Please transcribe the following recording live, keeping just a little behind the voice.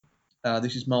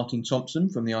This is Martin Thompson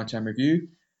from the ITAM Review.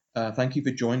 Thank you for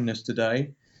joining us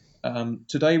today.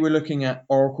 Today we're looking at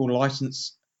Oracle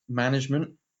license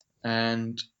management,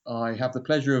 and I have the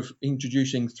pleasure of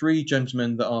introducing three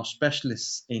gentlemen that are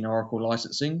specialists in Oracle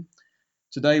licensing.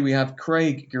 Today we have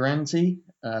Craig Garanti,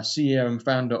 CEO and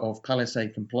founder of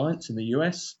Palisade Compliance in the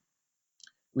US.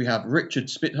 We have Richard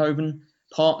Spithoven,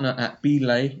 partner at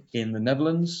Belay in the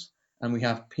Netherlands, and we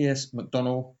have Piers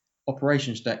McDonnell,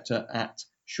 operations director at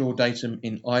Shaw Datum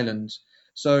in Ireland.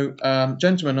 So,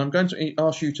 gentlemen, I'm going to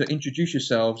ask you to introduce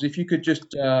yourselves. If you could just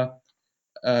tell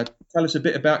us a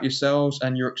bit about yourselves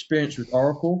and your experience with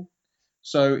Oracle.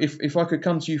 So, if I could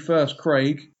come to you first,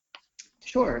 Craig.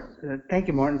 Sure. Thank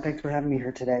you, Martin. Thanks for having me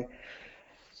here today.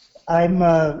 I'm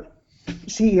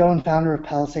CEO and founder of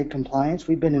Palisade Compliance.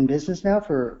 We've been in business now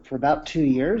for about 2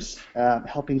 years,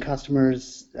 helping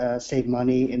customers save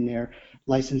money in their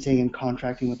licensing and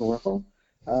contracting with Oracle.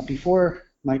 Before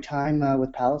my time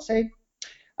with Palisade,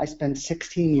 I spent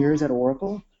 16 years at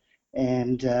Oracle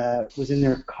and was in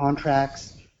their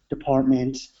contracts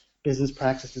department, business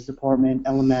practices department,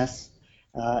 LMS.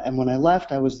 And when I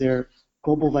left, I was their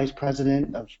global vice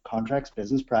president of contracts,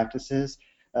 business practices,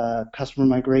 customer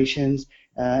migrations,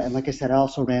 and like I said, I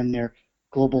also ran their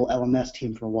global LMS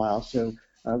team for a while. So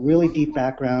really deep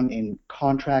background in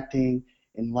contracting,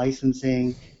 in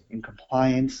licensing, in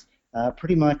compliance,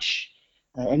 pretty much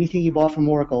anything you bought from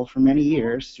Oracle for many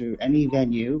years through any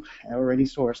venue or any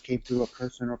source came through a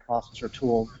person or process or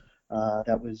tool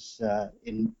that was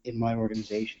in my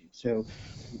organization. So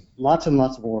lots and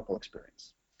lots of Oracle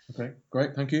experience. Okay,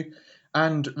 great, thank you.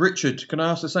 And Richard, can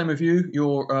I ask the same of you?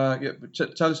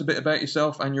 Tell us a bit about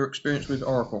yourself and your experience with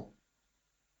Oracle.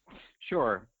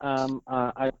 Sure.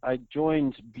 I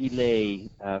joined Belay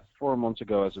 4 months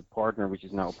ago as a partner, which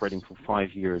is now operating for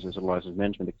 5 years as a license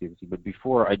management activity. But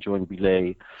before I joined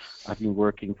Belay, I've been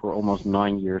working for almost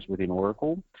 9 years within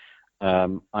Oracle.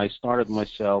 I started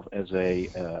myself as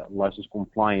a license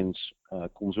compliance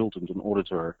consultant and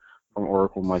auditor from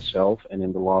Oracle myself, and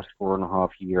in the last 4.5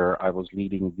 years, I was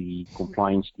leading the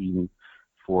compliance team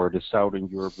for the Southern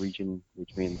Europe region,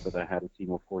 which means that I had a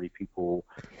team of 40 people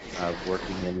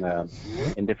working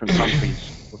in different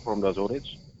countries to perform those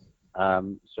audits.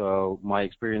 So my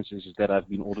experience is that I've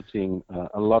been auditing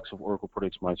a lot of Oracle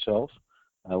products myself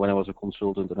when I was a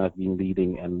consultant, and I've been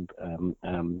leading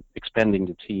and expanding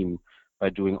the team by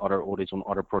doing other audits on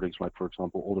other products, like, for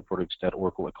example, all the products that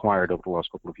Oracle acquired over the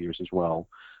last couple of years as well.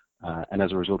 And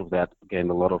as a result of that,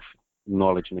 gained a lot of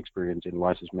knowledge and experience in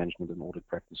license management and audit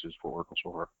practices for Oracle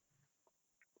software.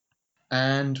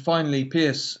 And finally,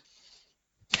 Piers.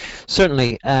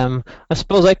 Certainly. I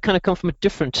suppose I kind of come from a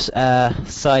different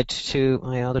side to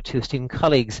my other two esteemed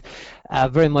colleagues,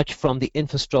 very much from the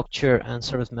infrastructure and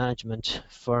service management.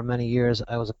 For many years,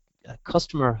 I was a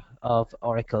customer of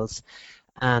Oracle's,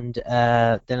 and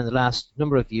then in the last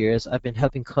number of years, I've been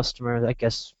helping customers, I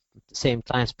guess, the same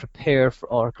clients prepare for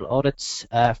Oracle audits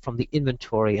from the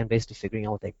inventory and basically figuring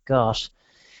out what they got.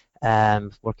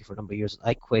 Working for a number of years,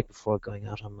 I quit before going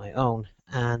out on my own,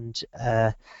 and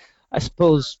I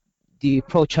suppose the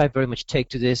approach I very much take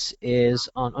to this is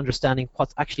on understanding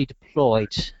what's actually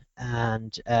deployed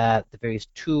and the various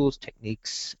tools,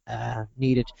 techniques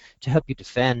needed to help you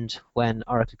defend when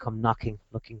Oracle come knocking,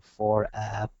 looking for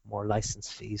more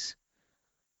license fees.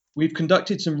 We've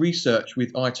conducted some research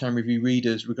with ITAM Review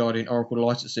readers regarding Oracle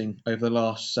licensing over the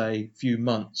last, say, few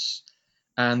months,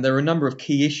 and there are a number of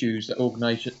key issues that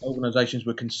organizations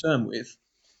were concerned with.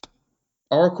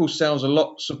 Oracle sells a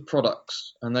lots of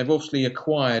products, and they've obviously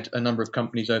acquired a number of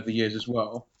companies over the years as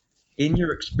well. In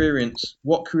your experience,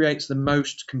 what creates the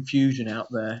most confusion out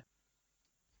there?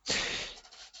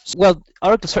 Well,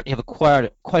 Oracle certainly have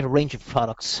acquired quite a range of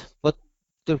products, but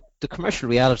the commercial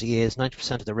reality is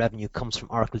 90% of the revenue comes from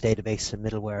Oracle database and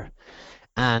middleware.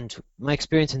 And my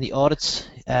experience in the audits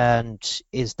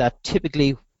is that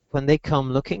typically when they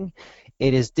come looking,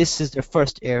 this is their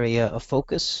first area of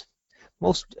focus.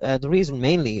 The reason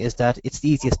mainly is that it's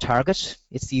the easiest target,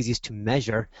 it's the easiest to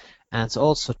measure, and it's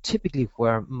also typically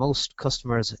where most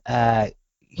customers have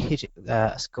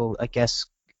a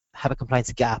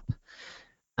compliance gap.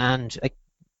 And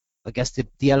I guess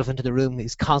the elephant in the room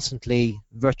is constantly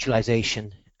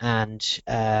virtualization and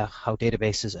how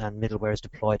databases and middleware is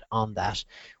deployed on that,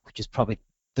 which is probably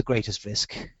the greatest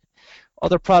risk.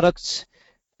 Other products,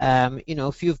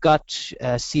 if you've got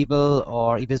Siebel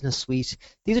or eBusiness Suite,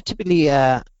 these are typically,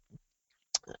 they're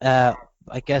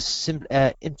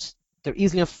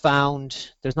easily enough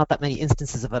found. There's not that many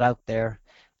instances of it out there,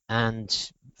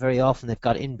 and very often they've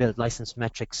got inbuilt license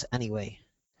metrics anyway.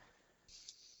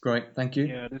 Great, thank you.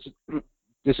 Yeah,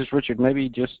 This is Richard. Maybe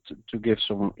just to give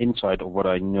some insight of what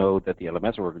I know that the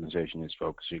LMS organization is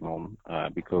focusing on,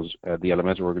 because the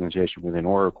LMS organization within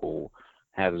Oracle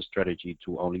has a strategy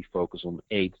to only focus on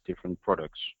 8 different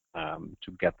products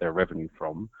to get their revenue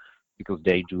from, because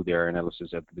they do their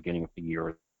analysis at the beginning of the year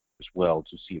as well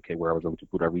to see, okay, where are we going to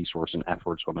put our resource and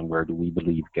efforts on, and where do we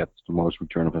believe gets the most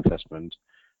return of investment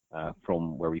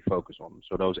from where we focus on.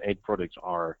 So those 8 products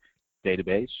are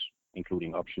database,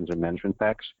 including options and management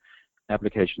packs,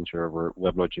 application server,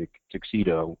 WebLogic,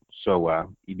 Tuxedo, SOA,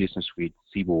 eBusiness Suite,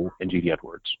 Siebel, and GD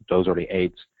Edwards. Those are the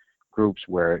 8 groups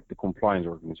where the compliance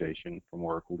organization from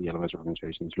Oracle, the LMS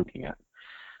organization, is looking at.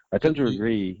 I tend to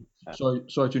agree.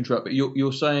 Sorry to interrupt, but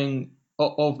you're saying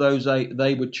of those 8,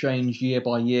 they would change year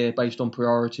by year based on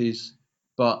priorities,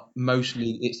 but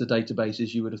mostly it's the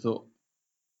databases, you would have thought.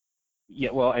 Yeah,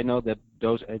 well, I know that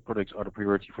those 8 products are the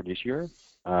priority for this year.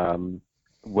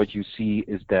 What you see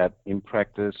is that in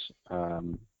practice,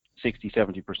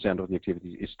 60-70% of the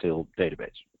activity is still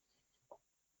database.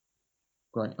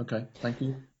 Great. Okay. Thank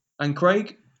you. And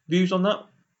Craig, views on that?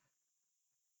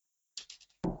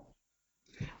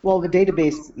 Well, the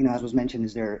database, as was mentioned,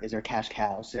 is their cash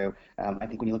cow. So I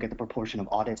think when you look at the proportion of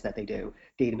audits that they do,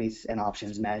 database and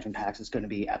options management packs is going to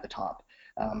be at the top.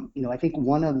 I think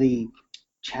one of the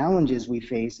challenges we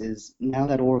face is now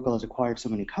that Oracle has acquired so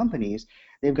many companies,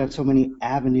 they've got so many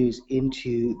avenues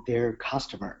into their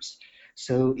customers.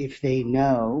 So if they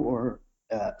know or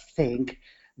think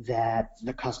that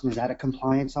the customer's out of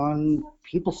compliance on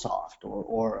PeopleSoft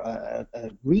or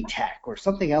a Retech or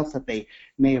something else that they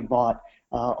may have bought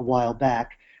a while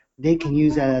back, they can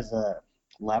use that as a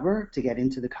lever to get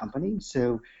into the company.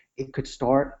 So it could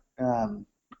start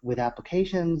with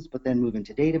applications, but then move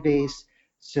into database.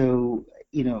 So,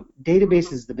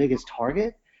 database is the biggest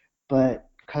target, but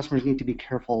customers need to be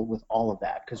careful with all of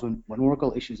that, because when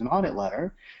Oracle issues an audit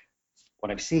letter,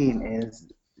 what I've seen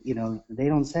is, they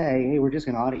don't say, hey, we're just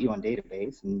going to audit you on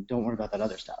database and don't worry about that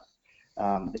other stuff.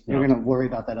 They're going to worry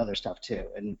about that other stuff too.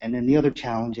 And then the other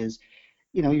challenge is,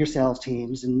 your sales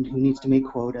teams and who needs to make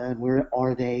quota and where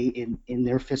are they in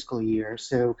their fiscal year.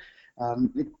 So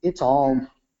it's all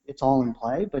in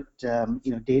play, but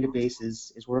database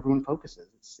is where everyone focuses.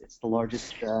 It's the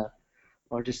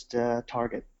largest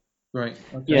target. Right.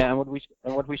 Okay. Yeah, and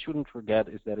what we shouldn't forget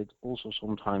is that it also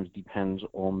sometimes depends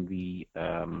on the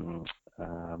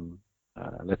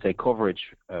let's say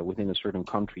coverage within a certain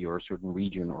country or a certain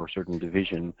region or a certain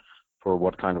division for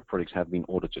what kind of products have been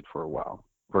audited for a while.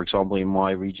 For example, in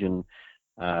my region,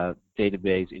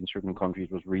 database in certain countries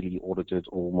was really audited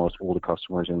almost all the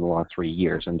customers in the last 3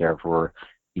 years, and therefore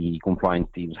the compliance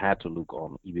teams had to look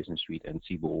on eBusiness Suite and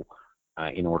Siebel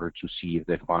in order to see if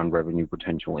they found revenue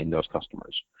potential in those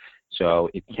customers. So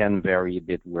it can vary a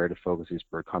bit where the focus is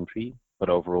per country, but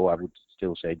overall I would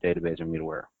still say database and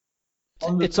middleware.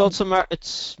 It's also, Martin,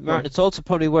 it's also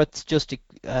probably worth just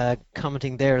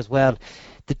commenting there as well.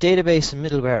 The database and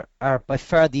middleware are by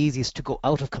far the easiest to go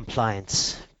out of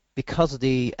compliance because of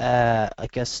the, I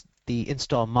guess, the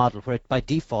install model, where by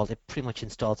default it pretty much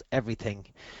installs everything,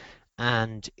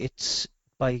 and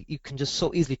you can just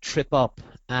so easily trip up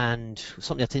and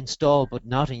something that's installed but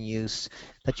not in use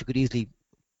that you could easily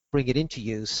bring it into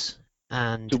use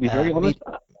and to be very honest,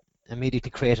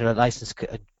 immediately create a license,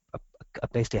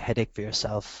 basically a headache for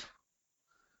yourself.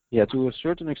 Yeah, to a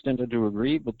certain extent I do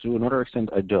agree, but to another extent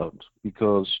I don't,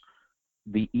 because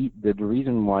the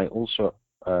reason why also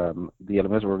the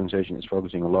LMS organization is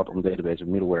focusing a lot on database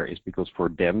and middleware is because for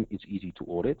them it's easy to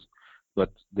audit,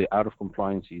 but the out of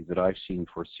compliances that I've seen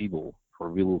for Siebel, for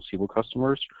real Siebel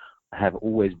customers, have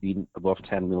always been above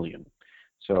 10 million.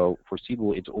 So for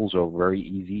Siebel, it's also very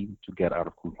easy to get out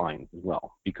of compliance as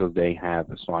well, because they have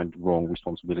assigned wrong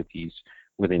responsibilities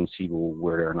within Siebel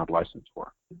where they're not licensed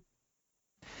for.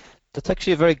 That's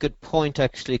actually a very good point,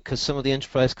 actually, because some of the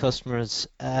enterprise customers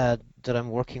that I'm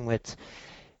working with,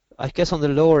 I guess on the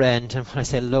lower end, and when I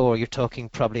say lower, you're talking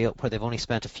probably where they've only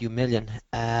spent a few million.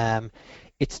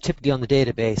 It's typically on the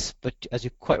database, but as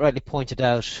you quite rightly pointed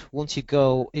out, once you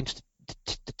go into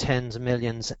the tens of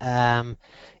millions,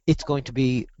 it's going to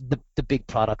be the big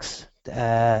products,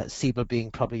 Siebel being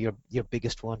probably your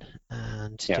biggest one,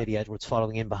 and JD Edwards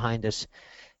following in behind it,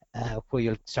 where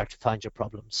you'll start to find your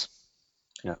problems.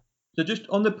 Yeah. So just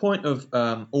on the point of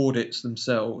audits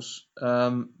themselves,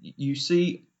 you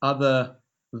see other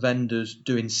vendors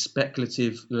doing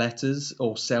speculative letters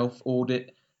or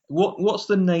self-audit. What's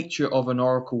the nature of an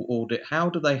Oracle audit? How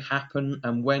do they happen,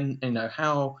 and when?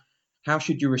 How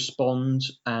should you respond?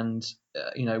 And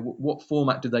what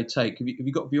format do they take? Have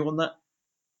you got a view on that?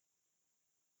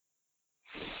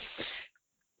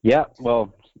 Yeah,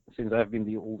 well, since I've been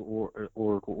the old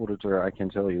Oracle auditor, I can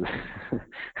tell you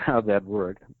how that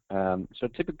worked. So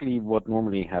typically, what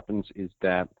normally happens is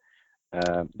that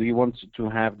do you want to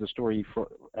have the story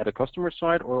at a customer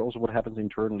side, or also what happens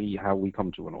internally, how we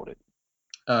come to an audit?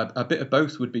 A bit of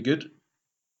both would be good.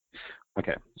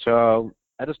 Okay, so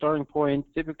at a starting point,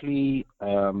 typically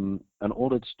an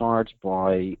audit starts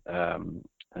by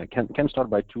can start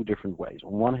by two different ways.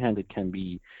 On one hand, it can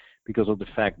be because of the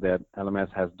fact that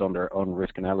LMS has done their own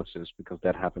risk analysis, because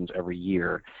that happens every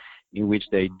year, in which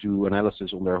they do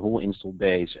analysis on their whole install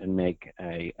base and make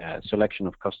a selection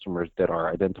of customers that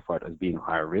are identified as being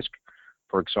higher risk.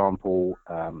 For example,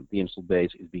 the install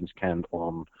base is being scanned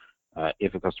on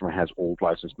if a customer has old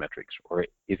license metrics, or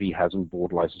if he hasn't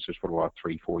bought licenses for the last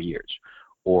 3-4 years,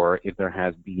 or if there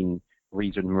has been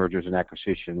recent mergers and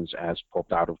acquisitions as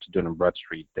popped out of the Dun&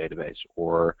 Bradstreet database,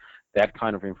 or that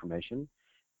kind of information.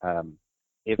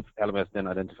 If LMS then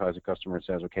identifies a customer and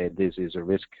says, okay, this is a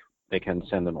risk, they can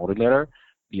send an audit letter.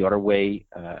 The other way,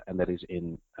 and that is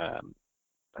in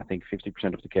I think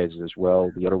 50% of the cases as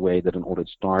well, the other way that an audit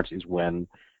starts is when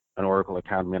an Oracle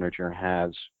account manager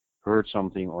has heard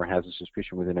something or has a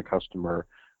suspicion within a customer,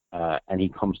 and he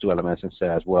comes to LMS and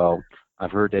says, well,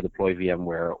 I've heard they deploy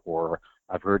VMware, or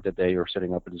I've heard that they are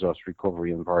setting up a disaster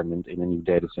recovery environment in a new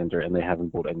data center and they haven't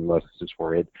bought any licenses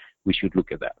for it. We should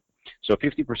look at that. So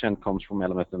 50% comes from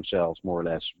LMS themselves, more or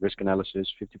less, risk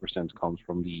analysis. 50% comes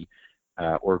from the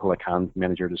Oracle account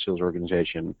manager, the sales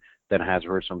organization, that has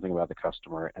heard something about the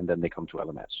customer, and then they come to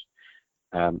LMS.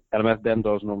 LMS then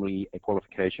does normally a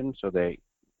qualification, so they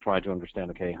try to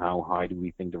understand, okay, how high do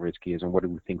we think the risk is and what do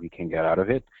we think we can get out of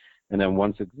it? And then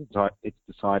once it's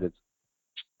decided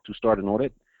to start an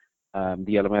audit,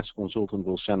 the LMS consultant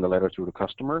will send a letter to the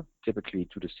customer, typically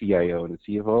to the CIO and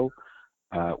the CFO,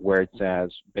 where it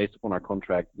says, based upon our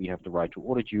contract, we have the right to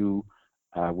audit you.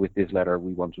 With this letter,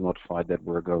 we want to notify that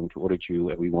we're going to audit you,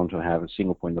 and we want to have a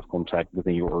single point of contact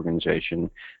within your organization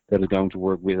that is going to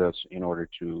work with us in order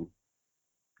to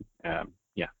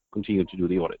continue to do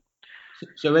the audit.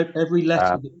 So every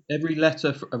letter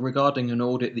regarding an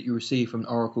audit that you receive from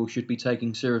Oracle should be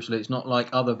taken seriously. It's not like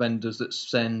other vendors that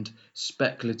send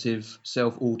speculative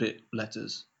self-audit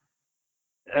letters.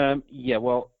 Yeah,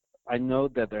 well, I know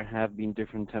that there have been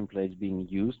different templates being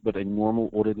used, but a normal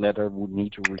audit letter would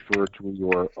need to refer to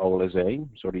your OLSA,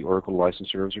 so the Oracle License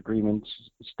Service Agreement,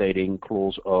 stating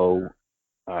Clause O.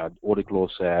 Audit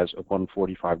clause says, upon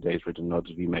 45 days written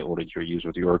notice, we may audit your use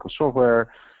of the Oracle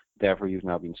software. Therefore, you've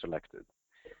now been selected.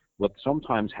 What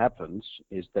sometimes happens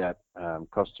is that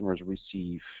customers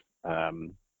receive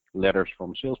letters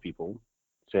from salespeople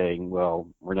saying, well,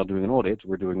 we're not doing an audit,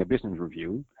 we're doing a business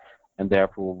review, and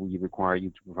therefore we require you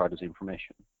to provide us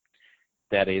information.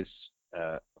 That is,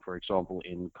 for example,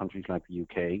 in countries like the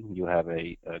UK, you have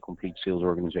a complete sales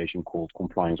organization called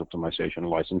Compliance Optimization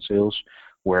License Sales,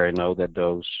 where I know that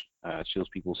those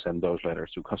salespeople send those letters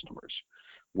to customers,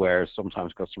 where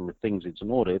sometimes customer thinks it's an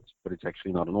audit, but it's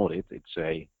actually not an audit. It's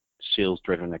a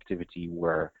sales-driven activity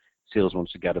where sales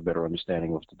wants to get a better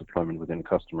understanding of the deployment within a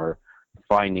customer,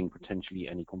 finding potentially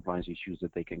any compliance issues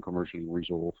that they can commercially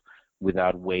resolve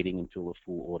without waiting until a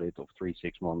full audit of 3-6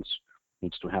 months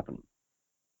needs to happen.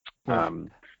 So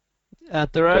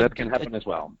that can happen as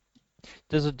well.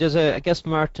 There's a I guess,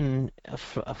 Martin,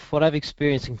 of what I've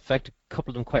experienced, in fact, a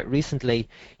couple of them quite recently,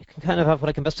 you can kind of have what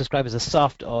I can best describe as a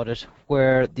soft audit,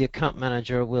 where the account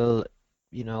manager will,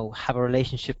 have a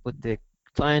relationship with the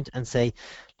client and say,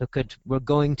 look, we're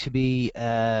going to be,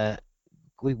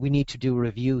 we need to do a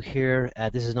review here.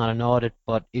 This is not an audit,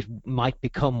 but it might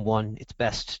become one. It's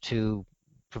best to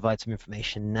provide some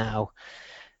information now.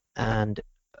 And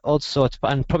also,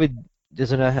 and probably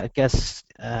there's I guess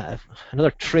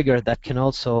another trigger that can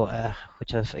also,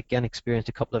 which I've again experienced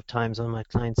a couple of times on my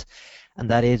clients, and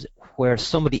that is where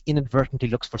somebody inadvertently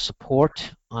looks for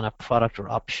support on a product or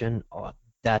option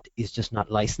that is just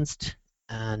not licensed,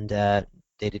 and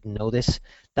they didn't know this.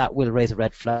 That will raise a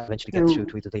red flag, eventually get through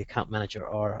to either the account manager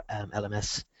or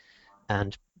LMS,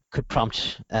 and could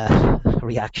prompt a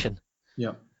reaction.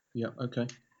 Yeah, okay.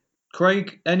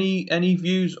 Craig, any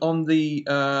views on the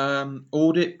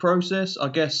audit process? I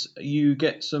guess you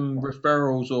get some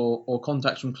referrals or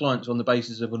contacts from clients on the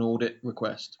basis of an audit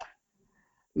request.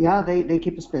 Yeah, they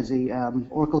keep us busy.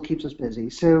 Oracle keeps us busy.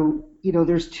 So,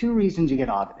 there's two reasons you get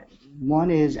audited.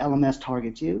 One is LMS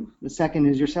targets you. The second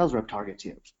is your sales rep targets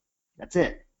you. That's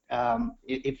it.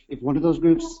 If one of those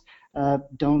groups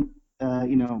don't,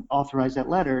 authorize that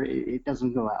letter, it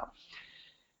doesn't go out.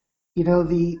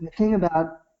 The thing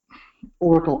about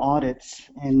Oracle audits,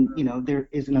 and there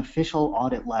is an official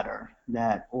audit letter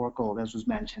that Oracle, as was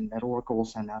mentioned, that Oracle will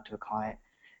send out to a client.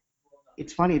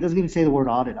 it's funny, it doesn't even say the word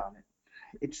audit on it.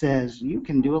 It says you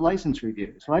can do a license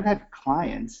review. So I've had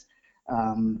clients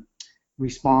um,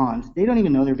 respond, they don't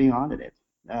even know they're being audited.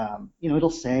 It'll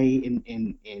say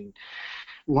in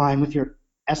line with your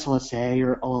SLSA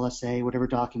or OLSA, whatever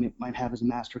document might have as a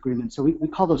master agreement. So we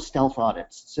call those stealth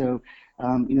audits. So,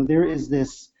 there is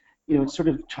this, it's sort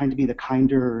of trying to be the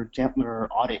kinder, gentler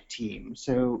audit team.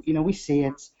 So, we see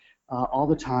it all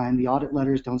the time. The audit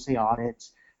letters don't say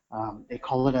audits. They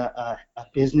call it a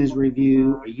business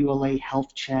review, a ULA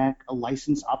health check, a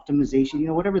license optimization,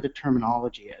 whatever the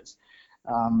terminology is.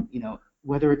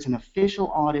 Whether it's an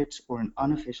official audit or an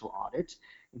unofficial audit,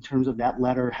 in terms of that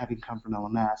letter having come from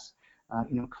LMS,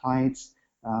 clients,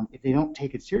 if they don't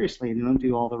take it seriously and they don't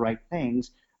do all the right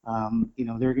things,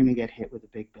 they're going to get hit with a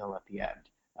big bill at the end.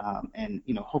 And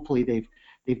hopefully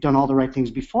they've done all the right things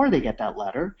before they get that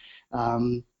letter.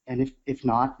 And if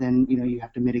not, then you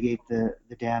have to mitigate the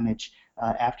damage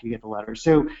after you get the letter.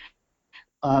 So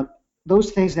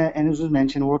those things that, and as was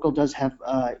mentioned, Oracle does have,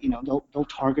 they'll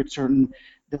target certain,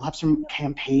 they'll have some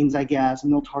campaigns, I guess,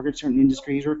 and they'll target certain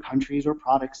industries or countries or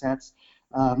product sets.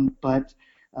 But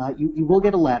you will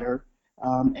get a letter.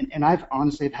 And I've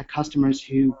honestly had customers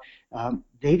who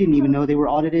they didn't even know they were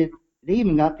audited. They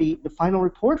even got the final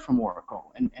report from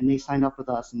Oracle, and they signed up with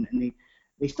us, and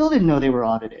they still didn't know they were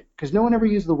audited because no one ever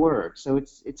used the word. So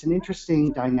it's an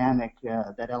interesting dynamic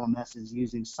that LMS is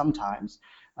using sometimes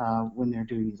when they're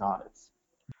doing these audits.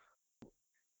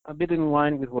 A bit in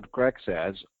line with what Greg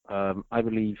says, I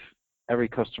believe every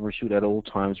customer should at all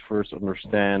times first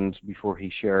understand, before he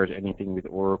shares anything with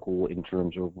Oracle in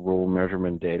terms of role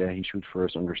measurement data, he should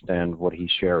first understand what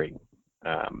he's sharing.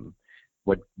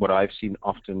 What I've seen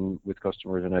often with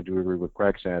customers, and I do agree with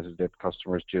Greg says, is that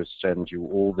customers just send you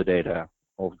all the data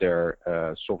of their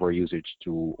software usage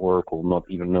to Oracle, not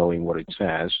even knowing what it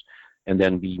says, and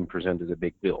then being presented a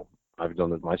big bill. I've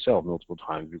done it myself multiple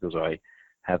times because I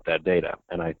have that data.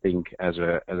 And I think as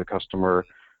a customer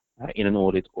in an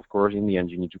audit, of course, in the end,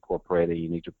 you need to cooperate and you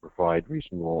need to provide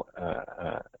reasonable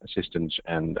assistance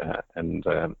and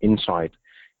insight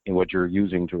in what you're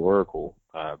using to Oracle,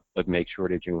 but make sure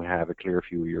that you have a clear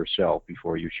view yourself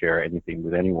before you share anything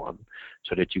with anyone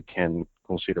so that you can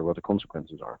consider what the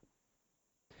consequences are.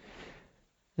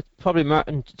 It's probably,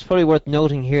 Martin, it's probably worth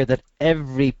noting here that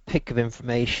every pick of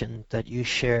information that you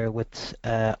share with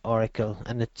Oracle,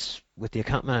 and it's with the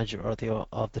account manager or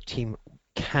of the team,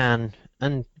 can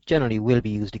and generally will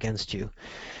be used against you.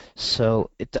 So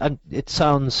it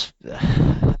sounds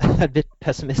a bit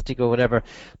pessimistic or whatever,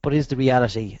 but is the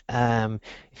reality.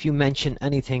 If you mention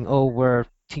anything, oh, we're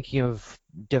thinking of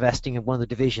divesting of one of the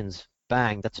divisions,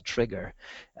 bang, that's a trigger.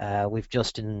 We've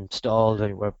just installed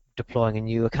and we're deploying a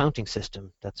new accounting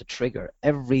system, that's a trigger.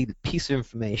 Every piece of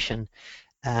information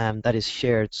that is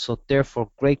shared. So therefore,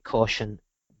 great caution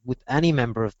with any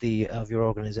member of your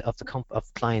organization,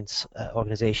 of client's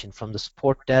organization, from the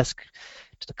support desk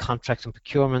to the contracts and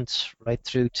procurement, right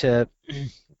through to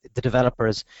the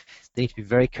developers. They need to be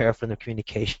very careful in their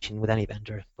communication with any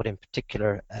vendor, but in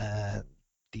particular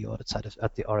the audit side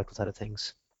at the Oracle side of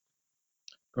things.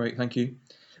 Great, thank you.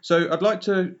 So I'd like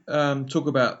to talk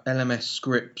about LMS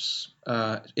scripts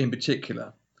in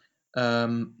particular.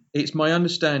 It's my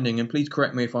understanding, and please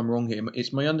correct me if I'm wrong here,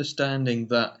 it's my understanding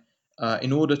that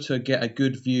in order to get a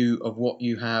good view of what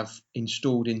you have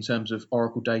installed in terms of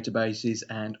Oracle databases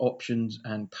and options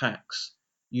and packs,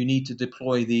 you need to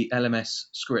deploy the LMS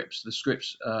scripts, the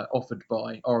scripts offered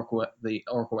by Oracle, the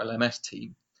Oracle LMS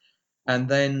team. And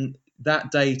then that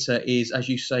data is, as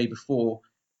you say before,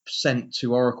 sent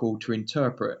to Oracle to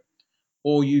interpret.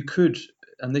 Or you could,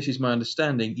 and this is my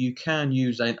understanding, you can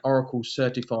use an Oracle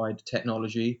certified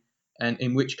technology, and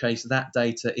in which case that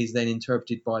data is then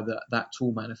interpreted by that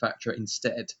tool manufacturer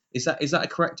instead. Is that a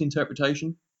correct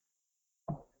interpretation?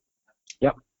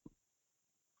 Yep,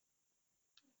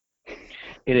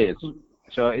 it is.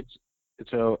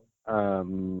 So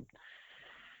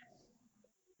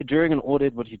during an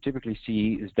audit, what you typically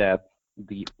see is that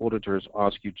the auditors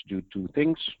ask you to do two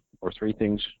things or three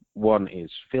things. One is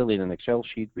fill in an Excel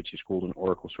sheet, which is called an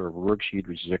Oracle Server Worksheet,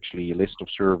 which is actually a list of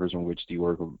servers on which the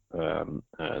Oracle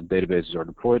databases are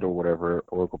deployed or whatever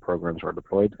Oracle programs are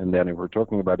deployed. And then if we're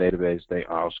talking about database, they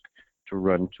ask to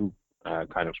run two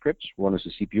kind of scripts. One is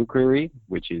a CPU query,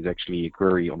 which is actually a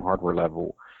query on hardware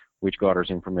level, which gathers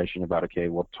information about, okay,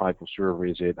 what type of server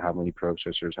is it, how many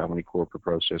processors, how many core per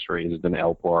processor, is it an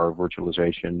LPAR,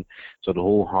 virtualization? So the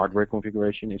whole hardware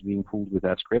configuration is being pulled with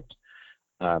that script.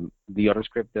 The other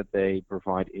script that they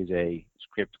provide is a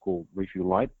script called Review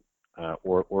Lite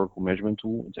or Oracle Measurement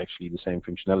Tool. It's actually the same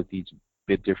functionality. It's a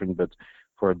bit different, but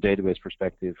for a database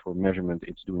perspective, for measurement,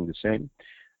 it's doing the same.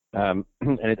 and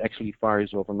it actually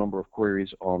fires off a number of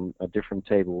queries on different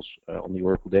tables on the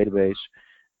Oracle database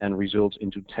and results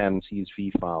into 10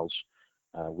 CSV files,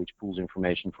 which pulls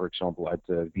information, for example, at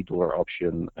the $V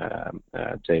option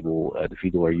table, the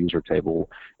 $V user table,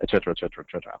 etc., etc.,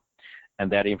 etc.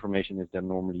 And that information is then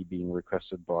normally being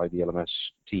requested by the LMS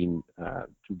team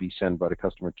to be sent by the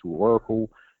customer to Oracle.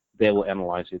 They will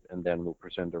analyze it and then will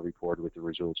present a report with the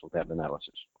results of that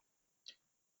analysis.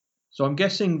 So I'm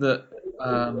guessing that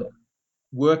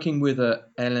working with a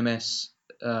LMS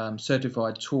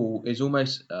certified tool is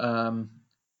almost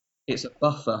it's a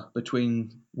buffer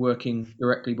between working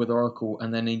directly with Oracle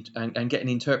and then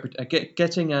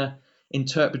getting a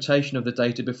interpretation of the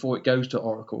data before it goes to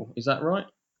Oracle. Is that right?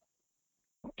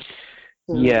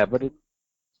 Yeah, but it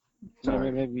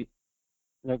Sorry. maybe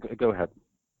no, go ahead.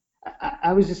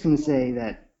 I was just going to say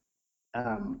that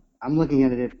I'm looking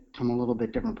at it from a little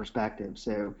bit different perspective.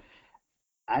 So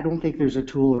I don't think there's a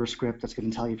tool or a script that's going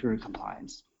to tell you if you're in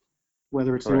compliance,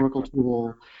 whether it's the Correct. Oracle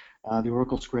tool, the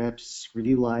Oracle scripts,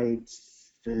 Review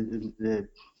Lights, the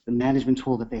management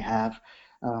tool that they have.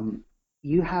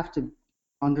 You have to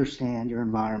understand your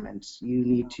environments.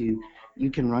 You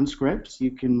can run scripts,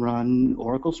 you can run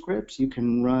Oracle scripts, you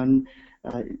can run,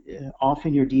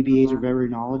 often your DBAs are very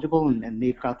knowledgeable and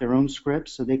they've got their own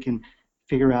scripts so they can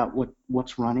figure out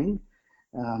what's running.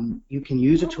 You can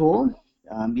use a tool.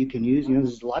 You can use,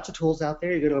 there's lots of tools out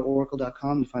there. You go to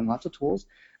oracle.com, you find lots of tools.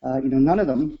 None of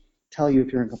them tell you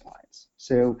if you're in compliance.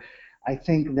 So I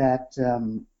think that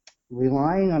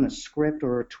relying on a script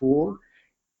or a tool,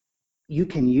 you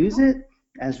can use it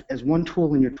as one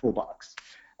tool in your toolbox.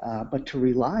 But to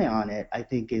rely on it, I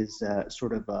think, is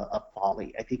sort of a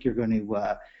folly. I think you're going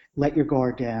to let your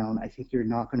guard down. I think you're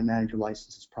not going to manage your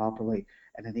licenses properly,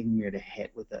 and I think you're going to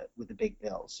hit with a big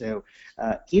bill. So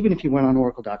even if you went on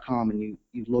Oracle.com and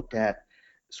you looked at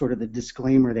sort of the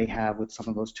disclaimer they have with some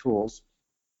of those tools,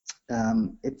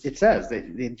 it says that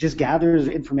it just gathers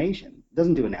information. It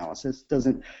doesn't do analysis. It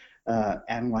doesn't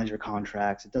analyze your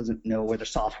contracts. It doesn't know where the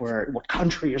software, what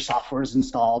country your software is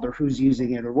installed, or who's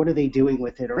using it, or what are they doing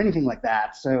with it, or anything like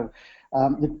that. So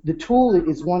the tool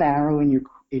is one arrow in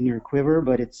your quiver,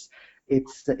 but it's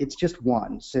just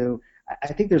one. So I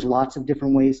think there's lots of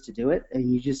different ways to do it,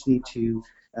 and you just need to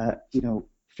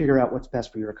figure out what's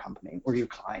best for your company or your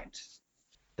client.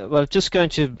 Well, just going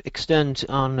to extend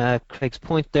on Craig's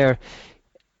point there.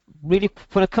 Really,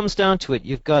 when it comes down to it,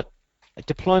 you've got a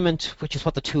deployment, which is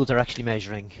what the tools are actually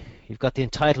measuring. You've got the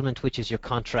entitlement, which is your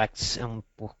contracts and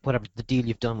whatever the deal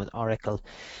you've done with Oracle.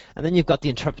 And then you've got the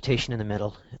interpretation in the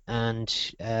middle. And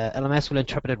LMS will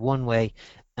interpret it one way.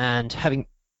 And to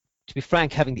be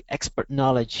frank, having the expert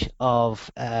knowledge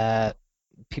of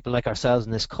people like ourselves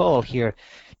in this call here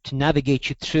to navigate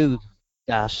you through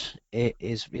that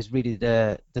is really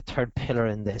the third pillar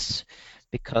in this,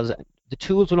 because the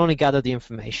tools will only gather the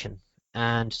information,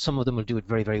 and some of them will do it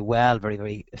very, very well, very,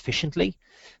 very efficiently,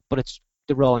 but it's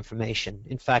the raw information.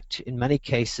 In fact, in many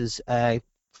cases,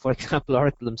 for example,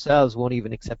 Oracle themselves won't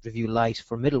even accept Review Light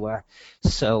for middleware.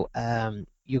 So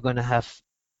you're going to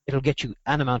it'll get you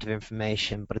an amount of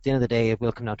information, but at the end of the day, it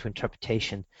will come down to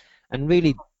interpretation. And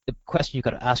really, the question you've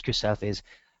got to ask yourself is,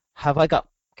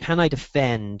 can I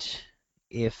defend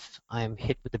if I'm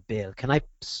hit with a bill? Can I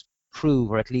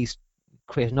prove, or at least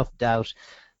create enough doubt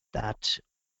that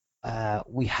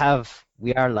we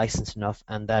are licensed enough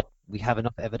and that we have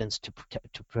enough evidence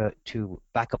to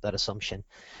back up that assumption?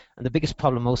 And the biggest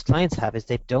problem most clients have is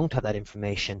they don't have that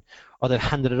information, or they've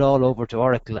handed it all over to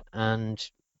Oracle and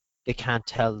they can't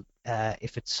tell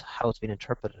if it's how it's been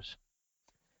interpreted.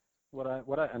 What I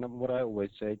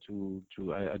always say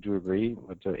I do agree,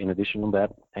 but in addition on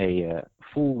that, a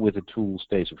fool with a tool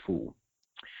stays a fool.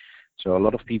 So a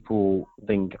lot of people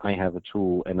think I have a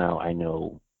tool and now I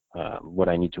know what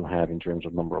I need to have in terms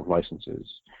of number of licenses.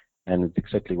 And it's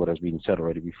exactly what has been said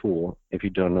already before. If you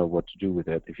don't know what to do with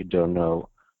it, if you don't know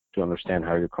to understand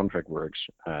how your contract works,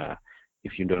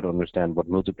 if you don't understand what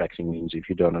multiplexing means, if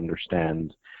you don't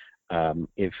understand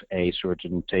if a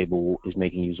certain table is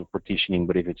making use of partitioning,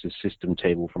 but if it's a system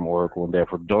table from Oracle and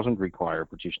therefore doesn't require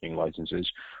partitioning licenses,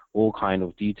 all kind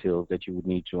of details that you would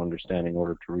need to understand in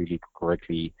order to really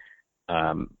correctly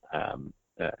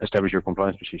establish your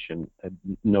compliance position,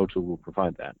 no tool will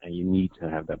provide that, and you need to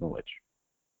have that knowledge.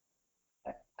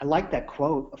 I like that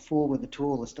quote, a fool with a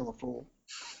tool is still a fool.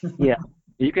 Yeah,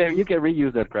 you can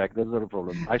reuse that, Craig, that's not a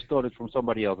problem. I stole it from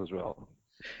somebody else as well.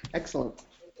 Excellent.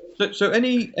 So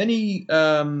I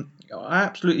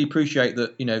absolutely appreciate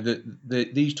that,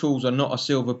 these tools are not a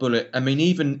silver bullet. I mean,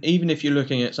 even if you're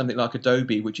looking at something like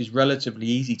Adobe, which is relatively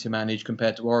easy to manage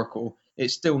compared to Oracle,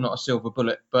 it's still not a silver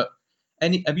bullet. But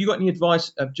have you got any advice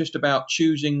of just about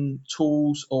choosing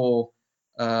tools or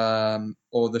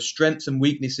the strengths and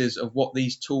weaknesses of what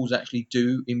these tools actually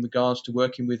do in regards to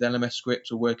working with LMS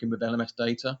scripts or working with LMS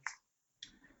data?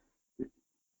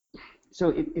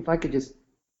 So if I could just,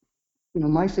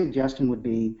 my suggestion would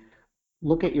be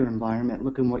look at your environment,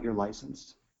 look at what you're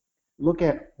licensed, look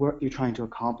at what you're trying to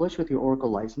accomplish with your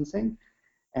Oracle licensing,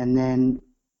 and then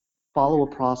follow a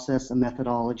process, a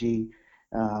methodology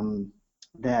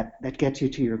that gets you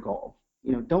to your goal.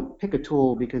 Don't pick a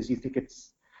tool because you think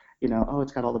it's, oh,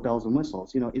 it's got all the bells and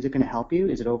whistles. Is it going to help you?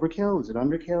 Is it overkill? Is it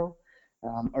underkill?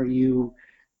 Are you,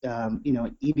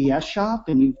 EBS shop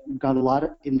and you've got a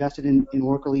lot invested in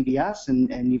Oracle EBS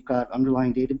and you've got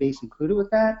underlying database included with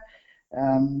that?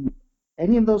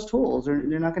 Any of those tools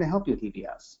they're not going to help you with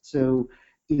EBS. So,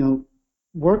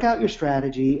 work out your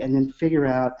strategy and then figure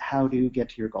out how to get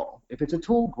to your goal. If it's a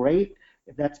tool, great.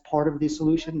 If that's part of the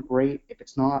solution, great. If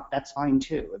it's not, that's fine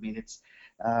too. I mean,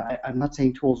 I'm not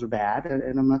saying tools are bad,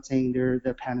 and I'm not saying they're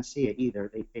the panacea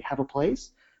either. They have a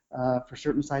place for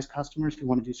certain size customers who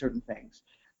want to do certain things.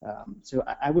 So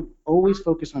I would always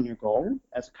focus on your goal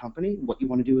as a company, what you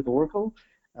want to do with Oracle,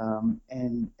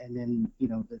 and then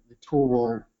the tool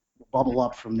will bubble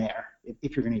up from there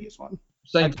if you're going to use one.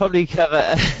 Same. I'd probably have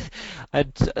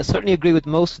I'd certainly agree with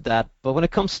most of that, but when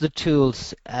it comes to the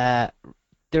tools,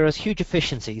 there are huge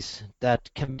efficiencies that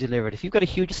can be delivered. If you've got a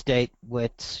huge estate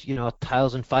with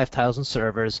 1,000, 5,000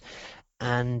 servers,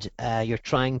 and you're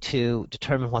trying to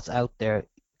determine what's out there,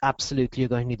 absolutely you're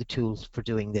going to need the tools for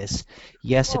doing this.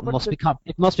 Yes, it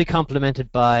must be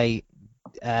complemented by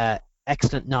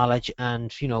excellent knowledge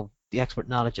and the expert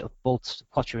knowledge of both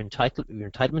what your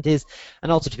entitlement is, and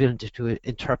also to be able to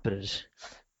interpret it.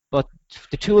 But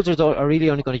the tools are really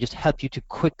only going to just help you to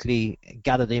quickly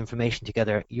gather the information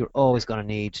together. You're always going to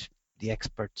need the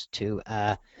expert to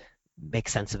make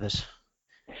sense of it.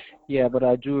 Yeah, but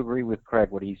I do agree with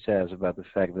Craig what he says about the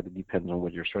fact that it depends on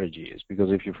what your strategy is.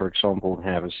 Because if you, for example,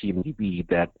 have a CMDB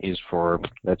that is for,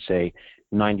 let's say,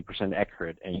 90%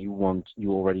 accurate, and you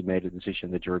already made a decision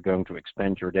that you're going to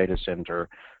expand your data center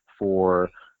for,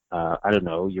 I don't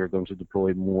know, you're going to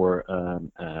deploy more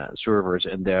servers,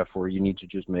 and therefore you need to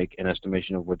just make an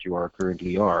estimation of what you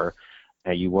currently are,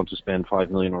 and you want to spend $5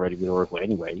 million already with Oracle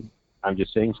anyway. I'm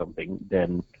just saying something.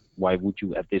 Then why would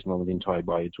you at this moment in time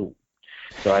buy a tool?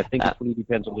 So I think it fully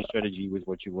depends on the strategy with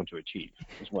what you want to achieve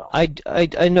as well. I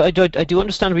do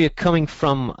understand where you're coming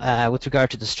from with regard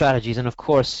to the strategies, and of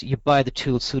course you buy the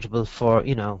tool suitable for,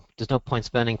 there's no point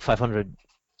spending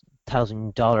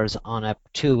 $500,000 on a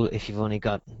tool if you've only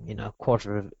got,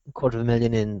 quarter of a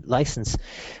million in license.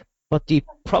 But the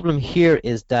problem here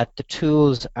is that the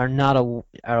tools are not a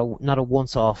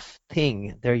once-off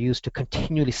thing. They're used to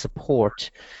continually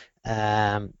support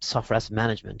software asset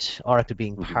management, Oracle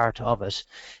being part of it.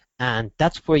 And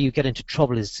that's where you get into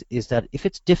trouble is that if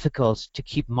it's difficult to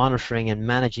keep monitoring and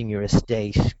managing your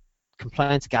estate,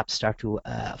 compliance gaps start to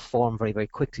form very, very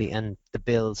quickly, and the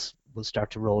bills will start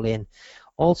to roll in.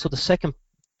 Also, the second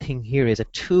thing here is a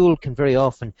tool can very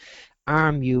often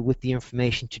arm you with the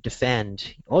information to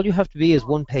defend. All you have to be is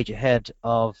one page ahead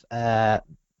of the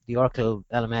Oracle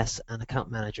LMS and account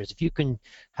managers. If you can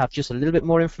have just a little bit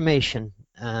more information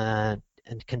and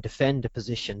can defend a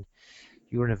position,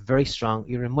 you're in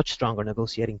a much stronger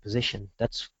negotiating position.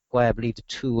 That's why I believe the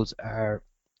tools are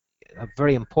a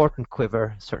very important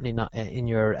quiver, certainly not in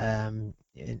your in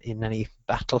any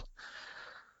battle.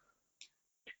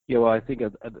 Yeah, well, I think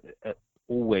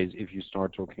always if you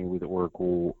start talking with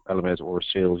Oracle LMS or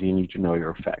sales, you need to know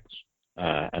your facts,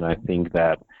 and I think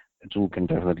that a tool can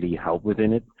definitely help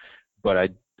within it.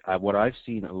 But what I've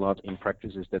seen a lot in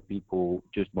practice is that people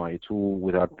just buy a tool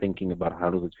without thinking about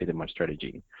how does it fit in my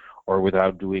strategy, or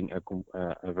without doing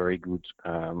a very good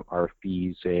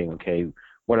RFP saying, okay,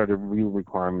 what are the real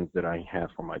requirements that I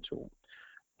have for my tool?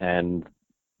 And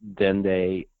then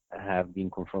they have been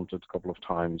confronted a couple of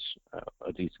times,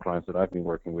 at least clients that I've been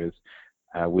working with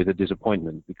a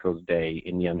disappointment because they,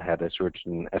 in the end, had a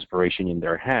certain aspiration in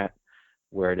their head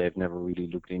where they've never really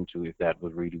looked into if that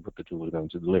was really what the tool was going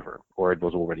to deliver, or it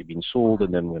was already being sold,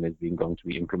 and then when it's been going to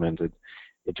be implemented,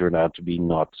 it turned out to be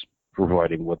not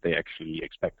providing what they actually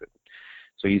expected.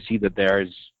 So you see that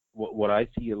there's, what I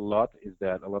see a lot is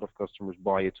that a lot of customers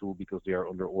buy a tool because they are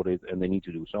under audit and they need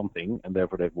to do something, and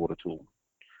therefore they've bought a tool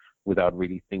without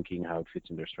really thinking how it fits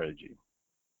in their strategy.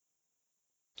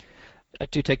 I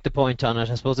do take the point on it.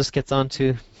 I suppose this gets on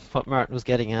to what Martin was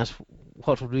getting at.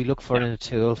 What would we look for in a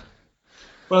tool?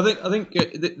 Well, I think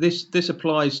this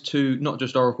applies to not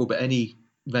just Oracle but any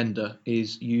vendor.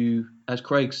 Is you, as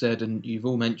Craig said and you've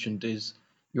all mentioned, is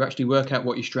you actually work out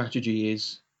what your strategy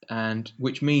is and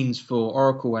which means for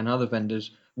Oracle and other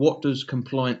vendors, what does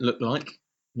compliant look like?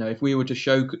 If we were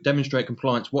to demonstrate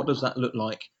compliance, what does that look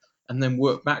like? And then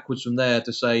work backwards from there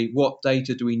to say what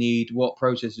data do we need, what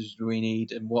processes do we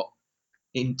need, and what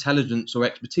intelligence or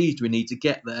expertise do we need to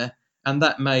get there. And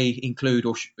that may include,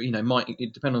 or might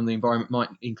depend on the environment, might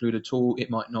include a tool, it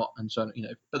might not, and so on.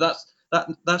 But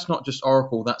that's not just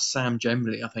Oracle, that's SAM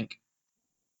generally, I think.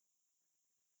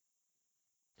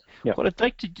 Yeah. What I'd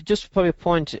like to just probably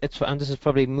point, and this is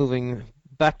probably moving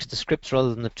back to the scripts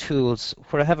rather than the tools,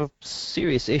 where I have a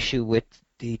serious issue with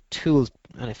the tools,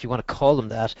 and if you want to call them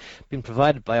that, being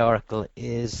provided by Oracle,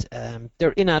 is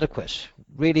they're inadequate.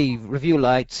 Really, review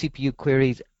light, CPU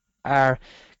queries are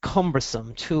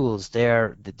cumbersome tools.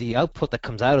 They're the output that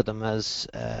comes out of them, as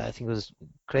I think it was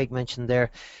Craig mentioned there,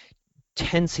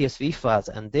 10 CSV files,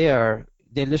 and they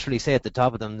literally say at the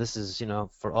top of them, this is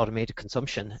for automated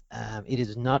consumption. It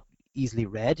is not easily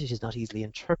read, it is not easily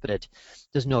interpreted.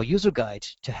 There's no user guide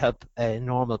to help a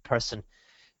normal person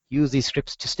use these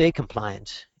scripts to stay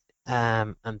compliant.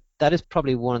 And that is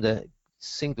probably one of the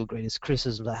single greatest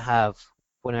criticisms I have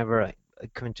whenever I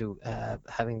come into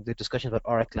having the discussion about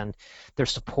Oracle and their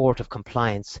support of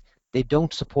compliance. They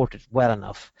don't support it well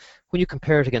enough. When you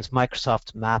compare it against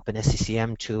Microsoft MAP and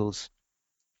SCCM tools,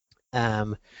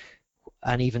 and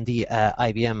even the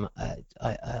IBM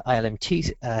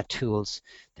ILMT tools,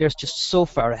 they're just so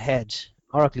far ahead.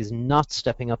 Oracle is not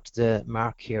stepping up to the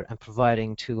mark here and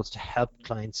providing tools to help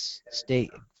clients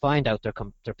find out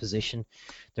their position,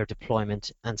 their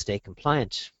deployment, and stay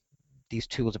compliant. These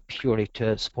tools are purely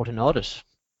to support an audit.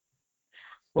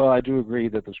 Well, I do agree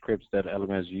that the scripts that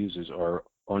LMS uses are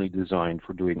only designed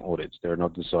for doing audits. They're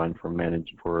not designed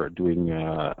for doing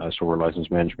software license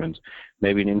management.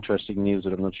 Maybe an interesting news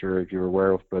that I'm not sure if you're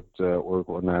aware of, but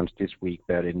Oracle announced this week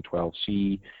that in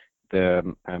 12c,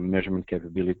 the measurement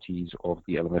capabilities of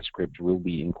the LMS script will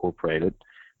be incorporated.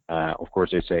 Of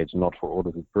course, they say it's not for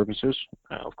audited purposes.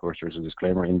 Of course, there's a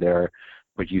disclaimer in there.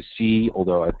 But you see,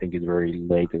 although I think it's very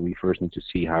late and we first need to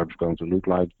see how it's going to look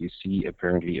like, you see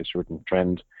apparently a certain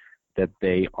trend that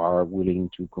they are willing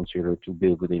to consider to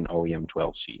build within OEM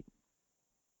 12c.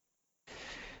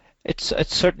 It's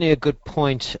certainly a good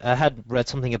point. I had read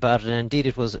something about it, and indeed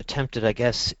it was attempted, I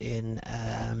guess, in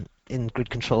Grid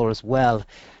Controller as well.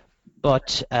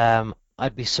 But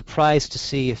I'd be surprised to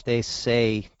see if they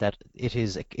say that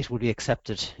it would be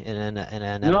accepted in an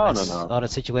LMS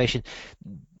audit situation.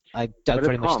 I doubt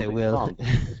very much they will.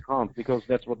 It can't, because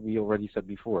that's what we already said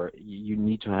before. You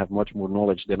need to have much more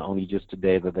knowledge than only just the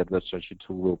data that such a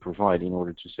tool will provide in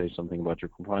order to say something about your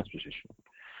compliance position.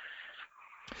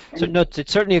 So no,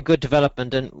 it's certainly a good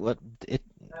development, and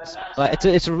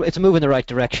it's a move in the right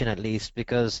direction at least,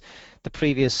 because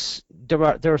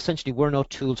there essentially were no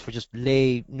tools for just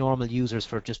lay normal users,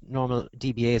 for just normal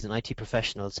DBAs and IT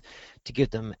professionals, to give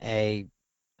them a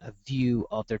view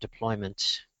of their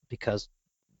deployment, because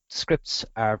scripts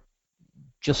are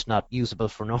just not usable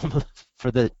for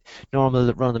the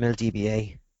normal run-of-the-mill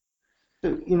DBA.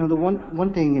 So the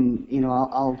one thing, and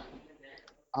I'll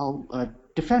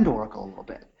defend Oracle a little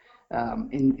bit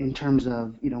in terms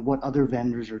of what other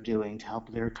vendors are doing to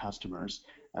help their customers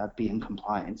be in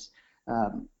compliance.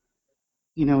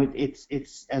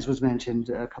 It's as was mentioned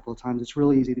a couple of times. It's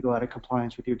really easy to go out of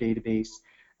compliance with your database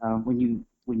when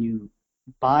you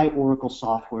buy Oracle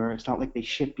software. It's not like they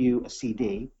ship you a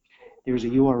CD. There's a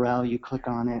URL, you click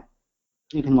on it,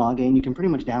 you can log in, you can pretty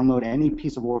much download any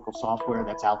piece of Oracle software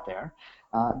that's out there.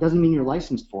 Doesn't mean you're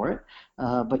licensed for it,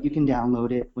 but you can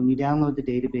download it. When you download the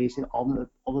database, all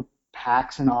the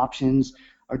packs and options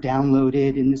are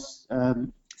downloaded in this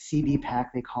CD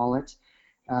pack, they call it.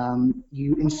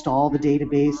 You install the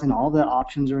database and all the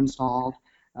options are installed.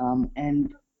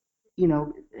 And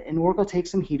Oracle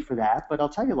takes some heat for that, but I'll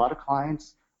tell you, a lot of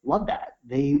clients love that.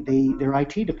 Their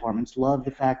IT departments love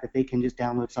the fact that they can just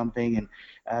download something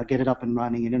and get it up and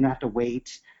running, and don't have to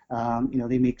wait.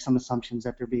 They make some assumptions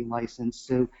that they're being licensed.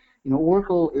 So,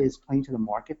 Oracle is playing to the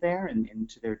market there and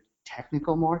to their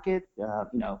technical market.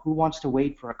 Who wants to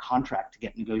wait for a contract to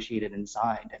get negotiated and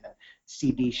signed and a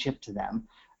CD shipped to them?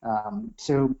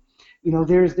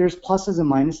 There's pluses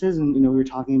and minuses, and we were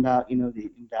talking about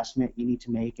the investment you need to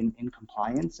make in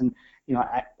compliance, and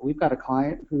we've got a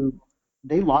client who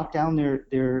they locked down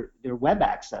their web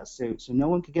access, so no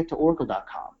one could get to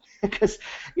Oracle.com because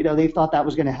they thought that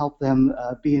was going to help them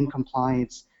be in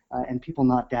compliance and people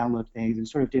not download things, and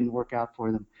sort of didn't work out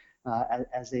for them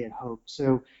as they had hoped.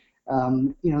 So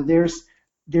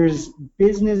there's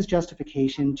business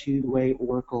justification to the way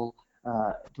Oracle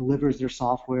delivers their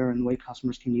software and the way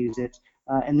customers can use it,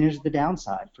 and there's the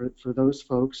downside for those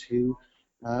folks who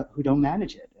who don't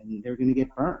manage it, and they're going to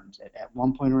get burned at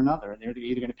one point or another. And they're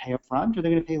either going to pay up front or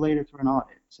they're going to pay later through an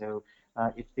audit. So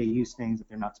if they use things that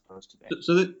they're not supposed to be.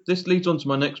 So this leads on to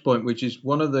my next point, which is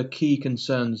one of the key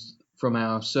concerns from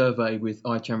our survey with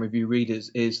ITAM review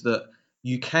readers is that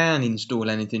you can install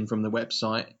anything from the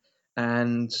website,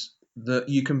 and that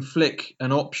you can flick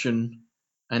an option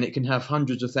and it can have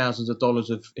hundreds of thousands of dollars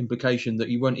of implication that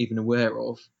you weren't even aware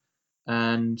of.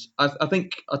 And I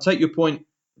think I take your point,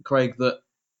 Craig, that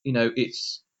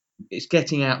it's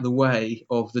getting out the way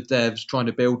of the devs trying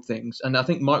to build things. And I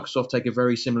think Microsoft take a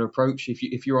very similar approach.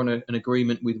 If you're on an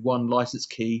agreement with one license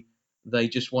key, they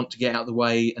just want to get out of the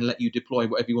way and let you deploy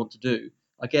whatever you want to do.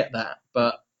 I get that,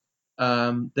 but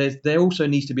there also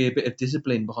needs to be a bit of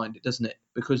discipline behind it, doesn't it?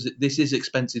 Because this is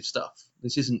expensive stuff.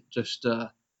 This isn't just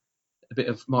a bit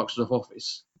of Microsoft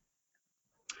Office.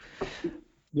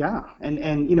 Yeah, and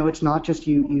it's not just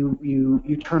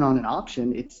you turn on an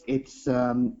option. It's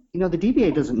the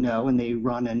DBA doesn't know, and they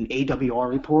run an AWR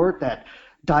report that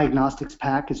diagnostics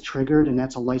pack is triggered, and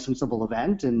that's a licensable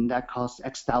event, and that costs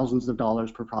X thousands of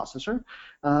dollars per processor.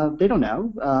 They don't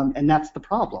know, and that's the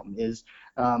problem. Is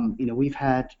we've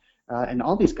had and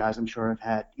all these guys I'm sure have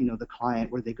had the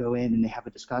client where they go in and they have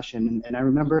a discussion, and I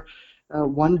remember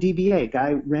one DBA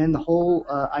guy ran the whole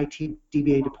IT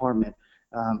DBA department.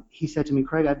 He said to me,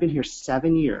 Craig, I've been here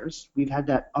 7 years. We've had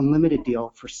that unlimited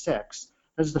deal for 6.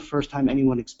 This is the first time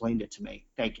anyone explained it to me.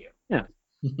 Thank you. Yeah.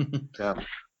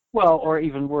 Well, or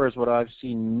even worse, what I've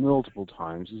seen multiple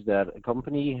times is that a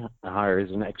company hires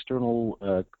an external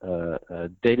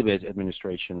database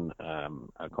administration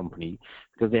company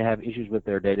because they have issues with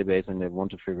their database and they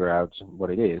want to figure out what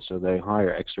it is. So they hire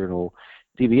external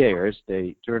DBAers.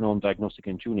 They turn on diagnostic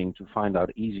and tuning to find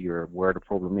out easier where the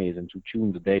problem is and to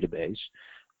tune the database.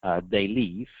 They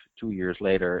leave. 2 years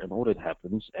later, an audit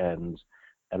happens, and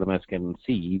LMS can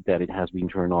see that it has been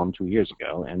turned on 2 years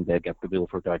ago, and they get the bill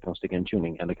for diagnostic and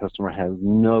tuning, and the customer has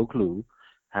no clue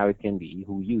how it can be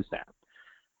who used that.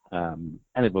 And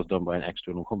it was done by an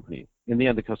external company. In the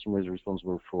end, the customer is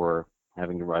responsible for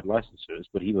having the right licenses,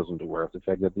 but he wasn't aware of the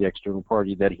fact that the external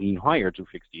party that he hired to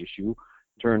fix the issue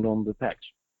turned on the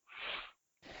patch.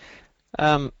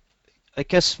 I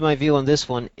guess my view on this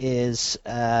one is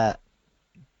that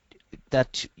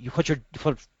what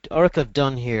Oracle have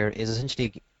done here is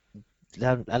essentially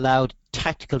allowed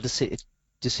tactical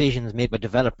decisions made by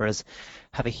developers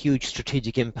have a huge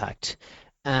strategic impact.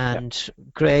 And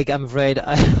Greg, I'm afraid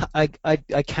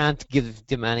I can't give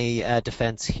them any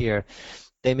defense here.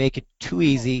 They make it too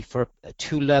easy for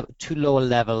too low a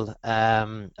level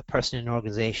a person in an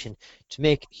organization to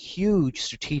make huge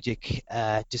strategic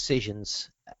decisions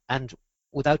and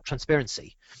without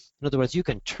transparency. In other words, you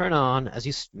can turn on, as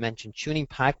you mentioned, tuning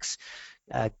packs.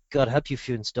 God help you if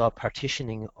you install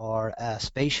partitioning or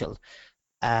spatial,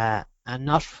 and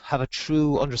not have a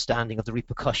true understanding of the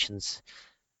repercussions.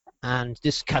 And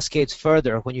this cascades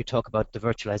further when you talk about the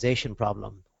virtualization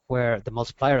problem, where the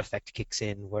multiplier effect kicks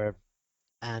in,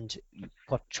 and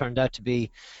what turned out to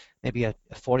be maybe a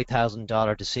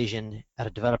 $40,000 decision at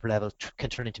a developer level can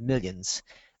turn into millions,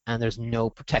 and there's no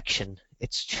protection.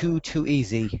 It's too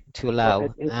easy to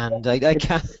allow, and I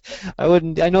can't. I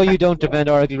wouldn't. I know you don't defend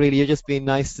Oracle really. You're just being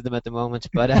nice to them at the moment,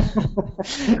 but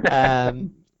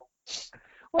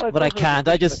but I can't.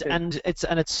 I just and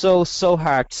it's so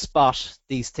hard to spot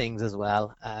these things as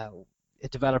well. A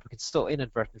developer can so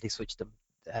inadvertently switch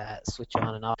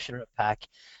on an option or a pack,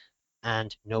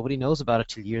 and nobody knows about it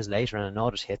till years later, and an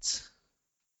audit hits.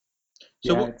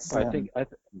 So I think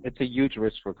it's a huge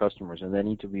risk for customers, and they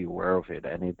need to be aware of it.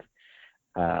 And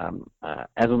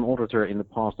as an auditor in the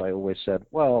past, I always said,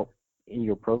 well, in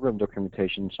your program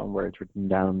documentation somewhere it's written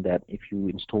down that if you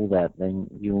install that, then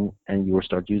you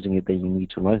start using it, then you need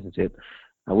to license it,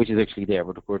 which is actually there,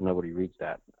 but of course nobody reads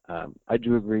that. I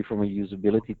do agree from a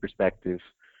usability perspective.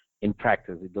 In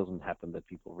practice, it doesn't happen that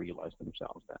people realize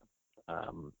themselves that.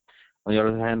 On the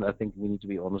other hand, I think we need to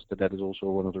be honest that is also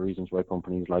one of the reasons why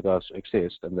companies like us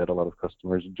exist, and that a lot of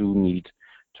customers do need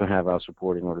to have our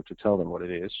support in order to tell them what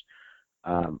it is.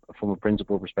 From a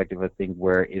principal perspective, I think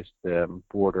where is the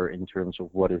border in terms of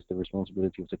what is the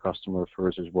responsibility of the customer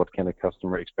versus what can a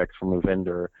customer expect from a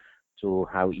vendor, to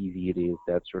how easy it is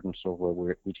that certain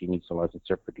software which he needs to license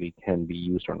separately can be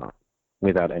used or not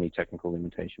without any technical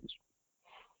limitations.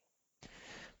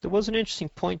 There was an interesting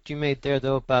point you made there,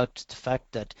 though, about the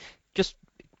fact that just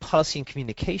policy and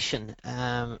communication,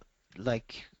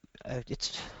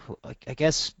 it's, I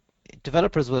guess,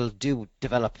 developers will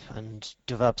develop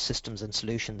systems and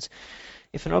solutions.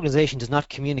 If an organization does not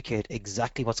communicate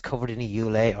exactly what's covered in a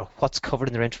EULA or what's covered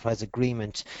in their enterprise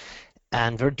agreement,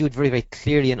 and do it very, very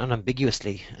clearly and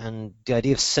unambiguously. And the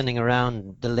idea of sending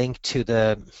around the link to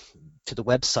the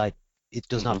website, it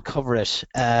does not cover it.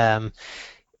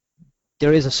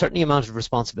 There is a certain amount of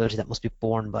responsibility that must be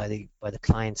borne by the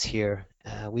clients here.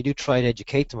 We do try to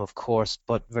educate them, of course,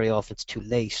 but very often it's too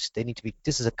late. They need to be.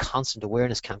 This is a constant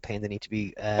awareness campaign. They need to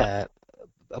be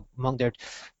among their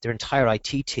entire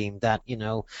IT team. That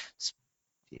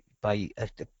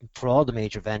for all the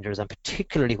major vendors, and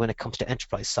particularly when it comes to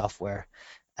enterprise software,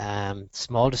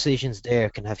 small decisions there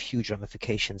can have huge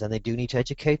ramifications, and they do need to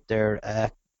educate their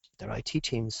IT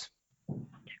teams.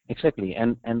 Exactly,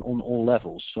 and on all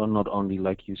levels. So not only,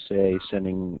 like you say,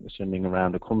 sending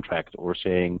around a contract or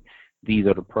saying these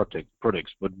are the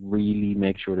products, but really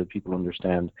make sure that people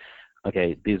understand,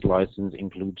 okay, this license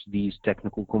includes these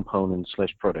technical components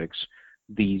 / products.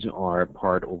 These are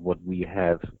part of what we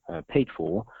have paid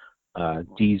for.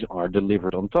 These are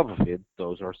delivered on top of it.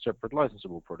 Those are separate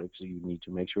licensable products, so you need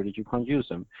to make sure that you can't use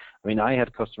them. I mean, I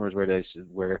had customers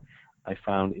where I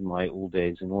found in my old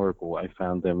days in Oracle, I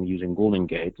found them using Golden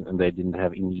Gate, and they didn't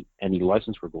have any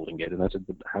license for Golden Gate. And I said,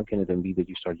 but how can it then be that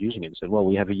you start using it? They said, well,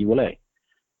 we have a ULA.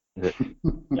 I said,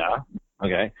 yeah,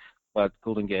 okay. But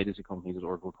Golden Gate is a company that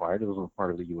Oracle acquired. It wasn't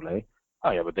part of the ULA. Oh,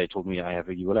 yeah, but they told me I have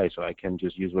a ULA, so I can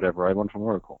just use whatever I want from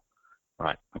Oracle.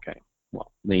 Right, okay.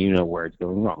 Well, then you know where it's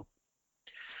going wrong.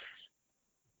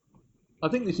 I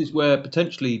think this is where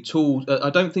potentially tools.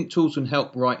 I don't think tools can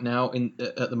help right now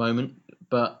at the moment,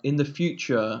 but in the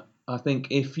future, I think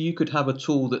if you could have a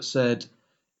tool that said,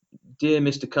 "Dear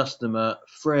Mr. Customer,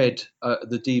 Fred,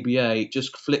 the DBA,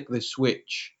 just flick this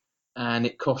switch, and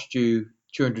it cost you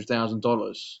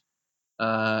 $200,000,"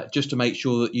 just to make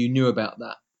sure that you knew about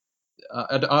that.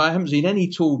 I haven't seen any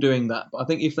tool doing that, but I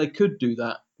think if they could do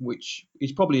that, which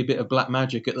is probably a bit of black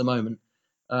magic at the moment,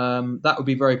 that would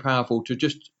be very powerful to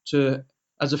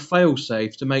as a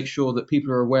fail-safe to make sure that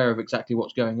people are aware of exactly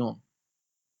what's going on.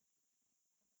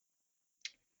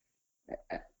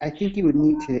 I think you would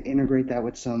need to integrate that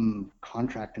with some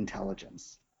contract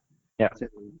intelligence. Yeah.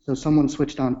 So someone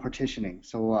switched on partitioning.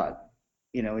 So what?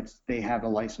 They have a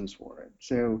license for it.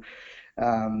 So,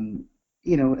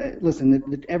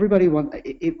 listen, everybody wants.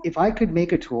 If I could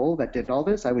make a tool that did all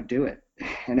this, I would do it,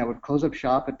 and I would close up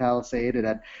shop at Palisade, and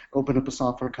I'd open up a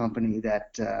software company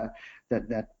that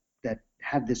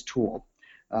had this tool.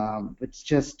 It's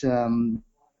just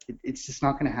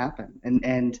not going to happen,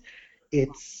 and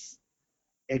it's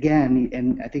again,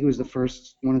 and I think it was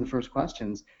one of the first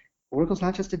questions. Oracle's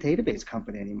not just a database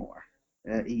company anymore.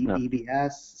 No.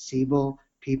 EBS, Siebel,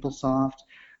 PeopleSoft,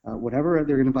 whatever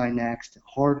they're going to buy next,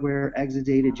 hardware,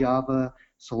 Exadata, Java,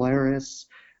 Solaris.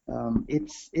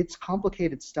 It's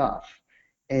complicated stuff.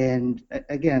 And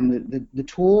again, the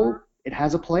tool, it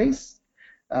has a place.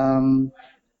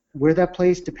 Where that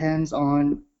place depends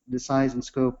on the size and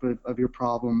scope of your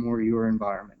problem or your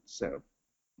environment. So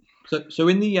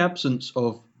in the absence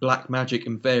of black magic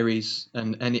and fairies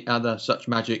and any other such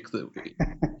magic,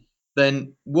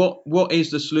 then what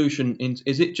is the solution?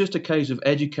 Is it just a case of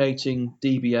educating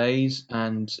DBAs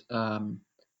and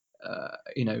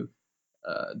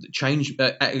change,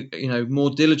 more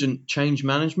diligent change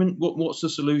management? What's the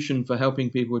solution for helping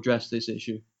people address this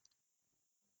issue?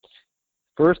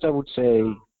 First, I would say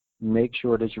make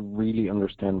sure that you really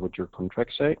understand what your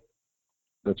contracts say.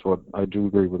 That's what I do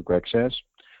agree with Greg says.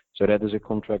 So that is a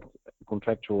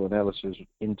contractual analysis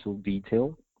into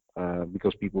detail,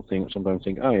 because people sometimes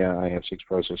think, oh yeah, I have 6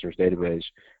 processors database,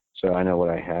 so I know what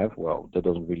I have. Well, that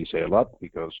doesn't really say a lot,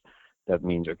 because that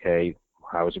means, okay,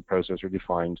 how is a processor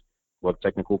defined? What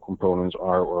technical components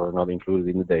are or are not included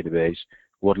in the database?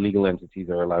 What legal entities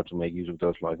are allowed to make use of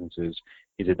those licenses?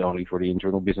 Is it only for the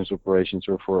internal business operations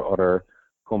or for other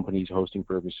companies hosting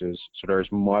purposes? So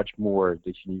there's much more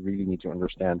that you really need to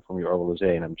understand from your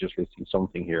OLSA, and I'm just listing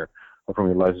something here, or from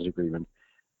your license agreement,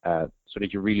 so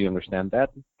that you really understand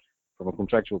that from a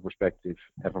contractual perspective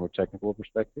and from a technical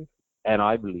perspective. And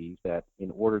I believe that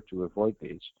in order to avoid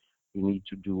this, you need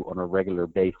to do on a regular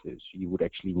basis, you would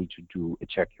actually need to do a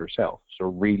check yourself. So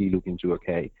really look into,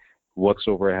 okay, what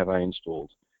software have I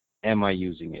installed? Am I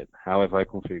using it? How have I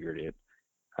configured it?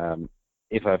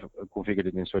 If I've configured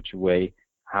it in such a way,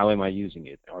 how am I using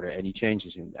it? Are there any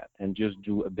changes in that? And just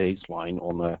do a baseline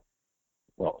on a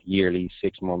yearly,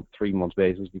 6-month, 3-month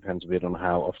basis, depends a bit on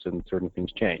how often certain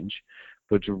things change.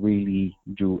 But to really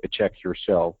do a check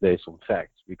yourself based on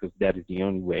facts, because that is the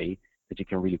only way that you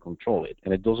can really control it.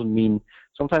 And it doesn't mean,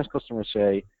 sometimes customers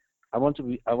say, I want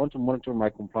to monitor my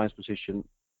compliance position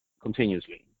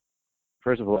continuously.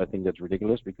 First of all, I think that's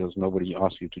ridiculous, because nobody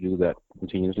asks you to do that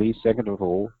continuously. Second of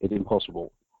all, it's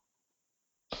impossible.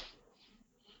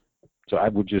 So I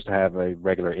would just have a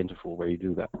regular interval where you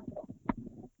do that.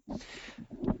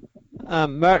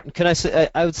 Martin, can I say,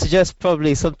 I would suggest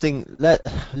probably something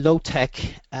low tech.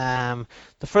 The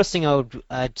first thing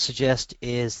I'd suggest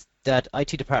is that IT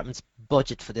departments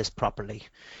budget for this properly.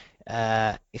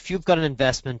 If you've got an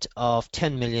investment of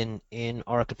 10 million in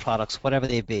Oracle products, whatever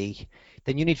they be,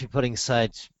 then you need to be putting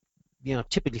aside,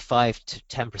 typically 5 to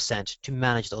 10% to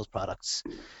manage those products.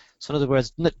 So in other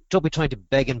words, don't be trying to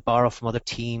beg and borrow from other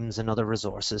teams and other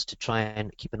resources to try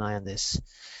and keep an eye on this.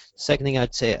 Second thing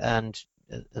I'd say, and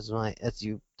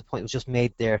the point was just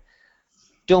made there,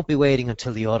 don't be waiting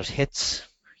until the audit hits.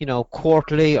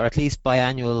 Quarterly or at least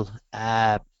biannual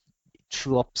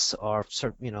true-ups or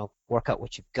work out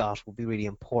what you've got will be really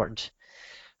important.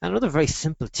 Another very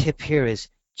simple tip here is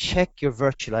check your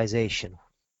virtualization.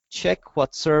 Check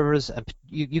what servers, and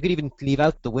you could even leave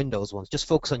out the Windows ones. Just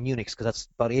focus on Unix because that's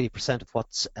about 80% of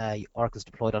what Oracle's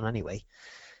deployed on anyway.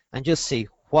 And just see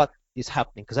what is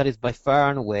happening, because that is by far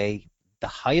and away the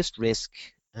highest risk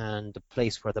and the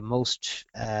place where the most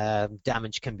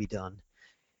damage can be done.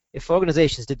 If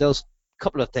organizations did those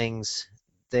couple of things,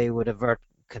 they would avert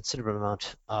a considerable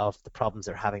amount of the problems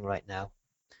they're having right now.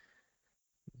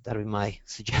 That would be my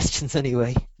suggestions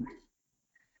anyway.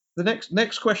 The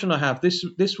next question I have,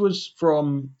 this was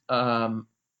from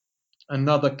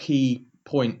another key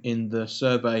point in the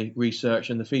survey research,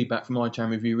 and the feedback from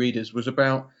ITAM review readers was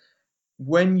about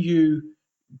when you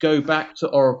go back to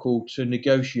Oracle to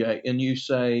negotiate and you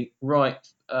say, right,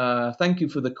 thank you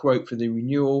for the quote for the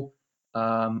renewal.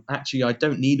 Actually, I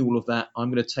don't need all of that. I'm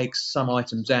going to take some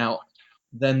items out.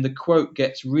 Then the quote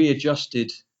gets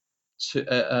readjusted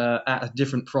at a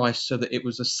different price so that it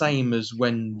was the same as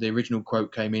when the original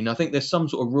quote came in. I think there's some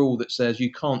sort of rule that says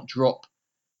you can't drop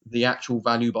the actual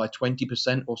value by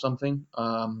 20% or something.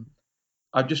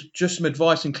 I just some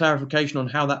advice and clarification on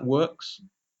how that works.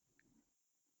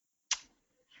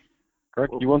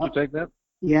 Correct. You want to take that?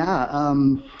 Yeah.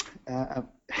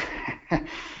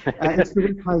 It's the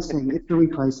repricing. It's the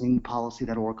repricing policy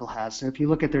that Oracle has. So if you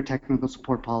look at their technical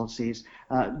support policies,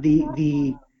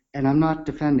 and I'm not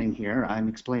defending here, I'm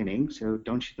explaining, so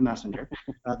don't shoot the messenger.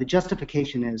 The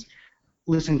justification is,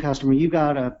 listen, customer, you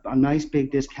got a nice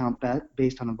big discount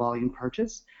based on a volume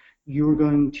purchase. You're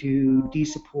going to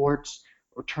de-support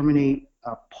or terminate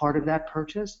a part of that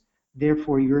purchase.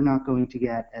 Therefore, you're not going to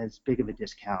get as big of a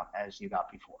discount as you got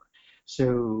before.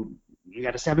 So you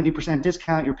got a 70%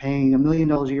 discount. You're paying $1 million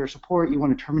a year support. You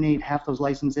want to terminate half those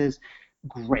licenses.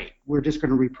 Great. We're just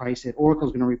going to reprice it.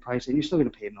 Oracle's going to reprice it. And you're still going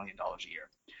to pay $1 million a year.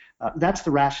 That's the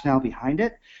rationale behind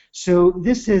it. So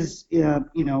this is,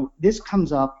 this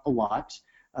comes up a lot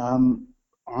on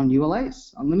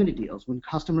ULAs, on limited deals, when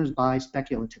customers buy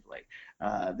speculatively.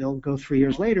 They'll go 3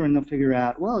 years later and they'll figure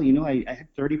out, well, I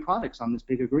had 30 products on this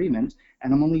big agreement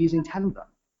and I'm only using 10 of them.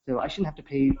 So I shouldn't have to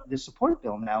pay this support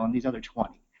bill now on these other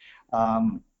 20.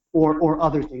 Or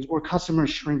other things, or customers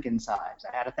shrink in size.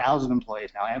 I had 1,000 employees,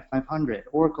 now I have 500.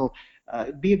 Oracle,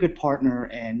 be a good partner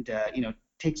and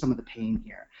take some of the pain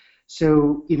here.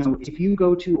 So if you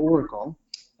go to Oracle,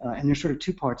 and there's sort of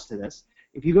two parts to this.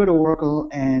 If you go to Oracle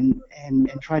and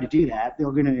try to do that, they're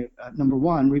going to number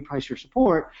one, reprice your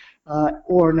support,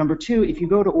 or number two, if you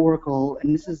go to Oracle,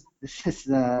 and this is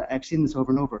I've seen this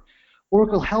over and over.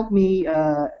 Oracle, help me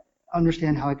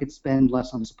understand how I could spend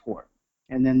less on support.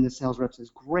 And then the sales rep says,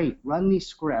 great, run these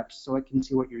scripts so I can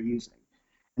see what you're using.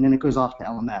 And then it goes off to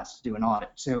LMS to do an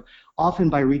audit. So often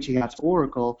by reaching out to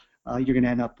Oracle, you're going to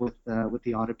end up with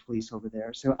the audit police over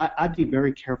there. So I'd be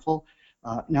very careful.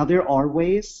 Now there are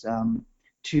ways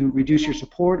to reduce your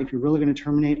support if you're really going to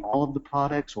terminate all of the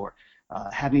products, or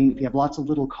if you have lots of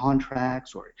little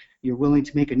contracts, or you're willing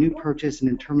to make a new purchase and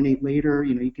then terminate later.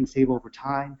 You can save over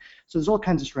time. So there's all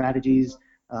kinds of strategies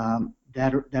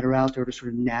that are out there to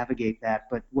sort of navigate that.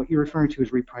 But what you're referring to is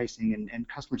repricing, and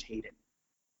customers hate it.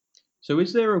 So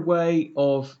is there a way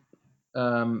of,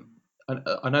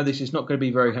 I know this is not going to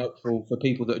be very helpful for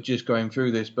people that are just going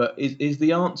through this, but is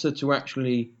the answer to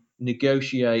actually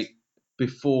negotiate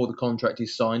before the contract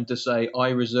is signed to say, I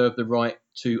reserve the right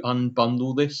to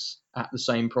unbundle this at the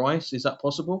same price? Is that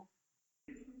possible?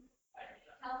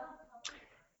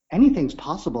 Anything's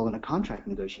possible in a contract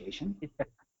negotiation. Yeah.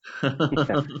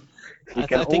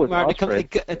 I think, Martin,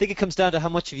 I think it comes down to how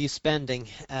much are you spending.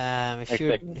 If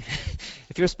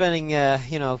you're spending,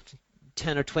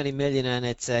 10 or 20 million and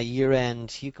it's a year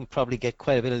end, you can probably get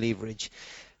quite a bit of leverage.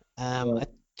 I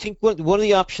think one of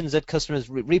the options that customers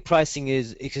repricing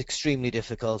is extremely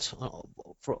difficult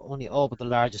for only all but the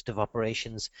largest of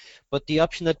operations. But the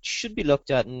option that should be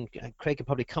looked at, and Craig can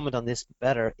probably comment on this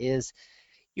better, is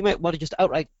you might want to just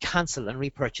outright cancel and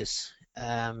repurchase.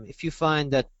 If you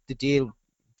find that the deal,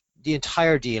 the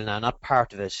entire deal now, not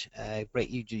part of it.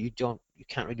 You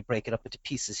can't really break it up into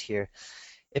pieces here.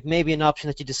 It may be an option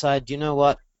that you decide, you know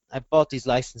what, I bought these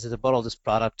licenses, I bought all this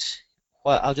product,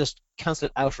 well, I'll just cancel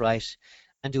it outright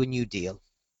and do a new deal.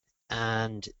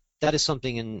 And that is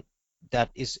that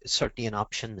is certainly an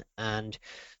option. And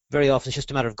very often it's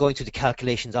just a matter of going through the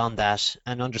calculations on that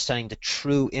and understanding the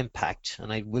true impact.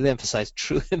 And I will emphasize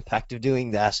true impact of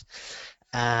doing that.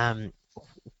 Um,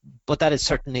 but that is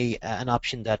certainly an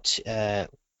option that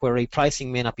where repricing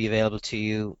may not be available to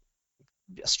you,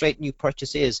 a straight new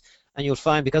purchase is. And you'll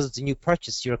find because it's a new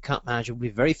purchase, your account manager will be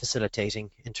very facilitating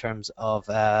in terms of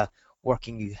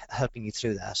helping you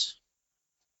through that.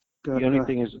 The only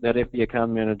thing is that if the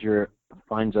account manager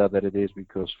finds out that it is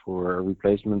because for a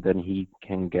replacement, then he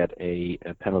can get a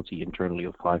penalty internally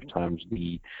of 5 times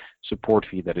the support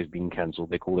fee that is being cancelled.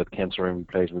 They call it cancel and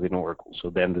replace within Oracle. So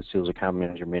then the sales account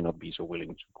manager may not be so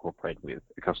willing to cooperate with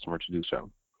a customer to do so.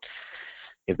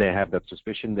 If they have that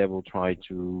suspicion, they will try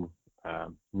to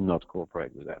not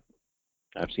cooperate with that.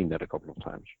 I've seen that a couple of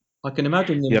times. I can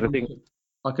imagine them. The other thing,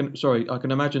 I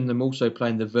can imagine them also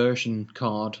playing the version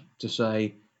card to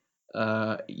say,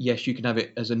 yes, you can have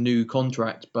it as a new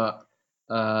contract, but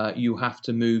you have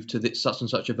to move to this such and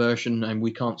such a version, and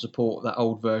we can't support that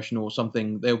old version or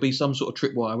something. There'll be some sort of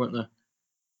tripwire, won't there?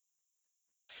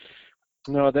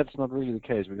 no, that's not really the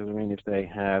case because I mean, if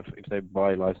they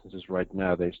buy licenses right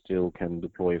now, they still can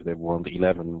deploy if they want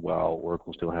 11, while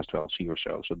Oracle still has 12C or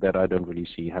so. So that I don't really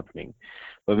see happening.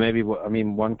 But maybe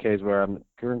one case where I'm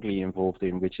currently involved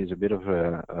in, which is a bit of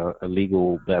a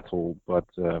legal battle, but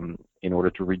in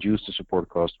order to reduce the support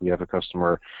cost, we have a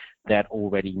customer that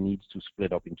already needs to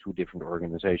split up in 2 different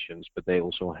organizations, but they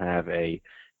also have a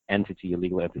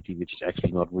legal entity, which is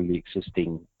actually not really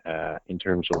existing in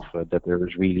terms of that there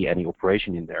is really any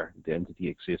operation in there. The entity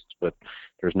exists, but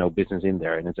there's no business in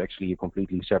there, and it's actually a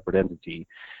completely separate entity.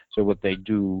 So what they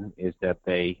do is that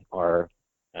they are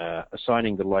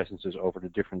assigning the licenses over to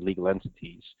different legal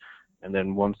entities, and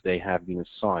then once they have been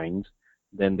assigned,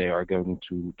 then they are going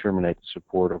to terminate the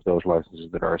support of those licenses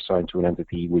that are assigned to an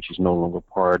entity which is no longer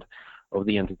part of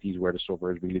the entities where the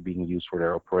software is really being used for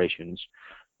their operations.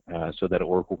 So that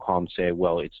Oracle can't say,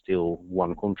 well, it's still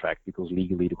one contract because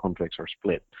legally the contracts are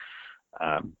split.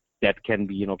 That can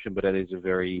be an option, but that is a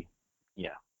very,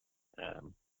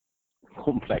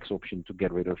 complex option to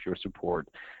get rid of your support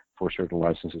for certain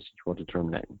licenses that you want to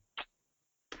terminate.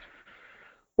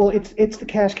 Well, it's the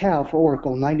cash cow for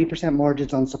Oracle, 90%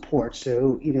 margins on support.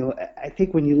 So, I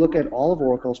think when you look at all of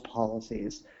Oracle's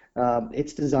policies,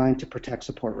 it's designed to protect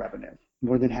support revenue.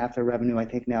 More than half their revenue, I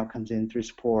think, now comes in through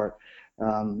support.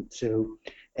 And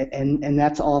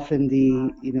that's often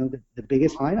the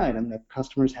biggest line item that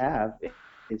customers have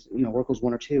is Oracle's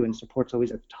 1 or 2, and support's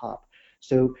always at the top.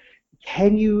 So,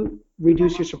 can you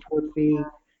reduce your support fee?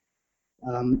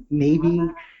 Maybe.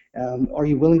 Are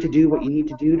you willing to do what you need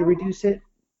to do to reduce it?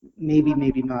 Maybe,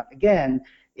 maybe not. Again,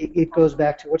 it goes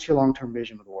back to what's your long-term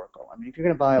vision with Oracle. I mean, if you're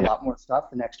going to buy a lot more stuff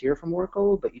the next year from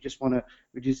Oracle, but you just want to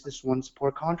reduce this one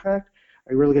support contract,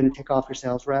 are you really going to tick off your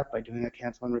sales rep by doing a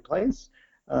cancel and replace?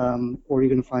 Or are you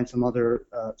going to find some other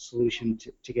solution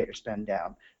to get your spend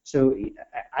down? So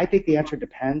I think the answer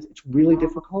depends. It's really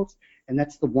difficult, and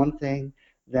that's the one thing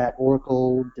that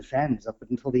Oracle defends up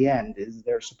until the end is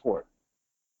their support.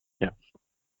 Yeah.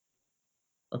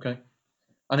 Okay.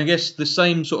 And I guess the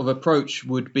same sort of approach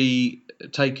would be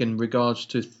taken regards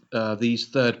to these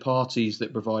third parties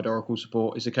that provide Oracle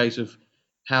support. It's a case of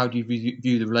how do you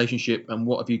view the relationship and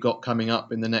what have you got coming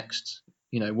up in the next,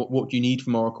 what do you need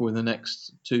from Oracle in the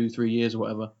next 2-3 years or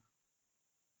whatever?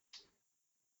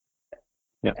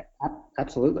 Yeah,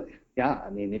 absolutely. Yeah, I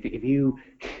mean, if you,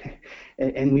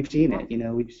 and we've seen it,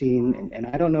 we've seen, and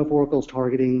I don't know if Oracle's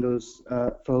targeting those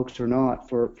folks or not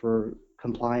for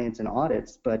compliance and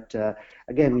audits, but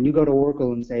again, when you go to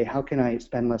Oracle and say, how can I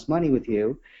spend less money with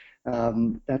you,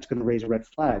 that's going to raise a red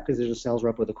flag because there's a sales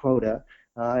rep with a quota,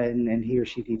 and he or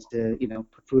she needs to,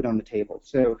 put food on the table.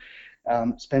 So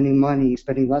spending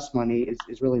less money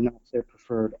is really not their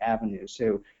preferred avenue.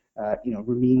 So,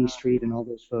 Rimini Street and all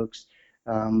those folks,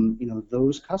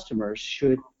 those customers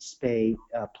should pay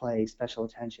special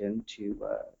attention to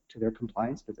their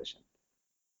compliance position.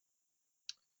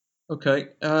 Okay.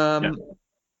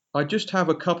 I just have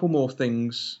a couple more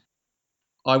things.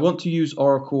 I want to use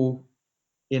Oracle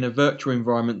in a virtual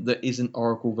environment that isn't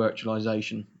Oracle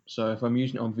virtualization. So if I'm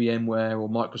using it on VMware or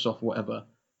Microsoft, whatever,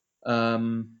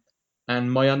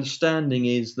 and my understanding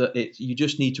is that you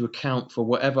just need to account for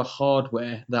whatever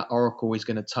hardware that Oracle is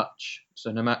going to touch.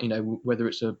 So no matter whether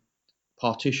it's a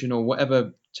partition or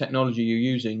whatever technology you're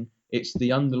using, It's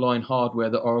the underlying hardware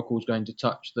that Oracle is going to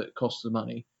touch that costs the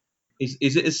money.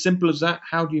 Is it as simple as that?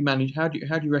 How do you manage? How do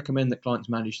you recommend that clients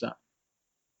manage that?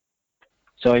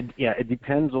 So it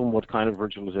depends on what kind of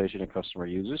virtualization a customer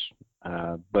uses,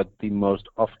 but the most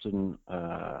often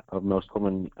or most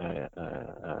common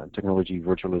virtualization technology,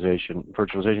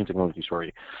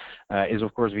 is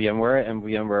of course VMware. And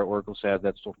VMware, Oracle said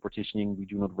that self-partitioning we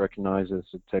do not recognize as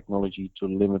a technology to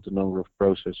limit the number of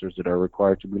processors that are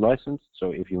required to be licensed.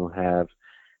 So if you have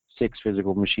 6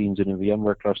 physical machines in a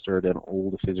VMware cluster, then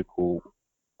all the physical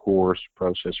cores,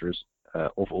 processors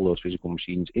of all those physical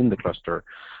machines in the cluster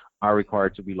are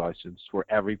required to be licensed for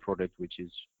every product which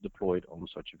is deployed on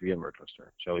such a VMware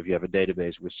cluster. So if you have a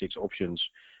database with 6 options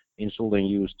installed and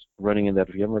used running in that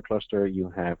VMware cluster,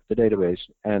 you have the database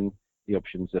and the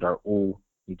options that are all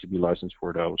need to be licensed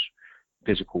for those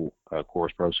physical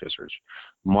cores processors.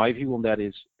 My view on that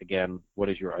is, again, what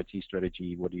is your IT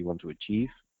strategy? What do you want to achieve?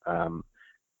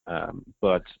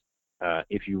 But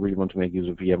if you really want to make use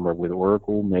of VMware with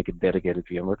Oracle, make a dedicated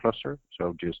VMware cluster.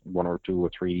 So just 1 or 2 or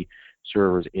 3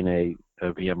 servers in a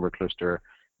VMware cluster,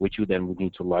 which you then would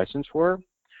need to license for.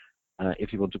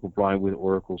 If you want to comply with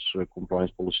Oracle's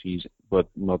compliance policies, but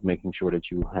not making sure that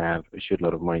you have a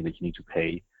shitload of money that you need to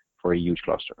pay for a huge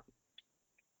cluster.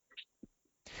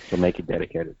 So make it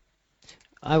dedicated.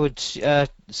 I would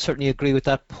certainly agree with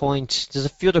that point. There's a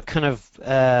few other kind of,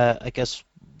 I guess,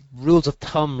 rules of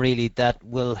thumb really that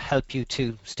will help you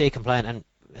to stay compliant and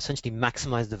essentially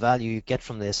maximize the value you get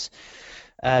from this.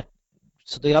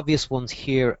 So the obvious ones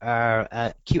here are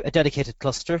a dedicated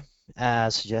cluster,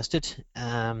 as suggested.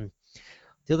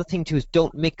 The other thing too is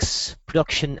don't mix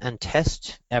production and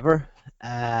test ever.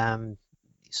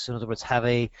 So in other words,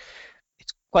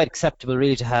 it's quite acceptable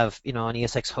really to have an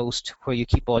ESX host where you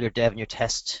keep all your dev and your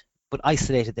test, but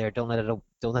isolated there. Don't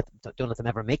let them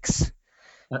ever mix.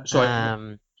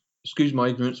 Sorry, excuse my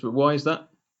ignorance, but why is that?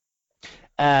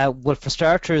 Well, for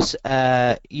starters,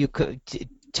 you could.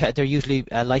 They're usually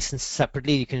licensed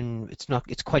separately.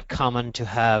 It's quite common to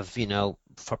have,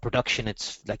 for production,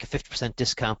 it's like a 50%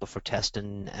 discount, but for test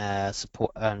and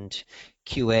support and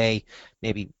QA,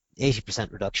 maybe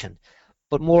 80% reduction.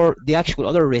 But the actual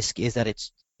other risk is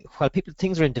that while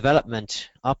things are in development,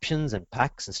 options and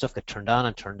packs and stuff get turned on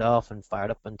and turned off and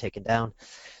fired up and taken down.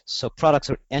 So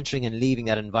products are entering and leaving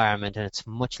that environment, and it's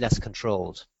much less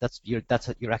controlled. That's your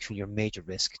major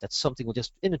risk. That something will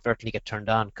just inadvertently get turned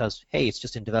on because, hey, it's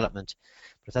just in development.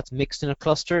 But if that's mixed in a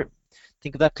cluster,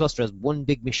 think of that cluster as one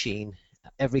big machine.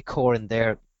 Every core in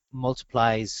there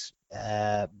multiplies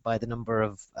by the number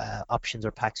of options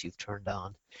or packs you've turned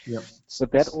on. Yeah.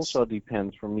 But that also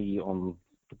depends for me on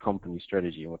the company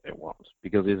strategy and what they want.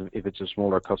 Because if it's a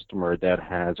smaller customer that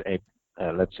has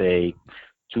let's say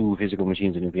 2 physical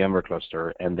machines in a VMware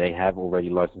cluster and they have already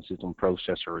licensed it on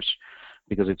processors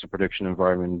because it's a production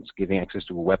environment giving access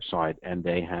to a website and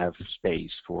they have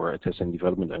space for a test and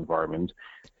development environment,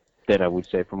 then I would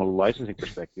say from a licensing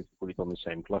perspective, put it on the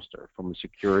same cluster. From a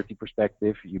security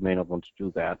perspective, you may not want to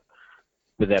do that,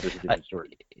 but that is a different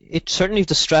story. It's certainly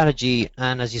the strategy,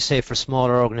 and as you say, for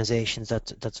smaller organizations,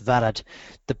 that's valid.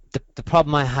 The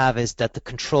problem I have is that the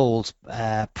controls,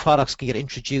 products can get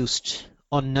introduced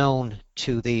unknown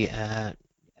to the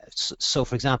so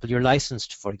for example, you're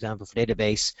licensed, for example, for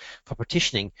database for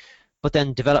partitioning, but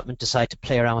then development decide to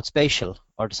play around with spatial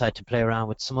or decide to play around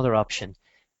with some other option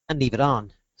and leave it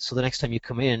on. So the next time you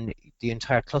come in, the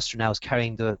entire cluster now is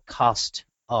carrying the cost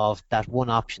of that one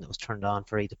option that was turned on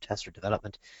for either test or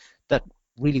development that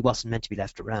really wasn't meant to be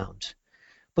left around.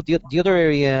 But the other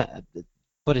area,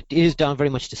 but it is down very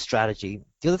much to strategy.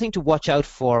 The other thing to watch out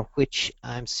for, which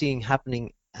I'm seeing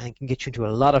happening and can get you into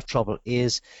a lot of trouble,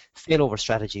 is failover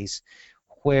strategies,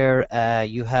 where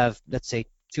you have, let's say,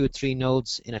 2 or 3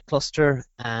 nodes in a cluster,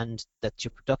 and that's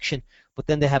your production, but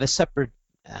then they have a separate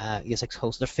ESX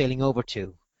host they're failing over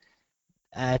to.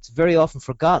 It's very often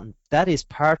forgotten. That is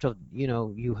part of,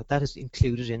 that is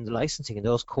included in the licensing, and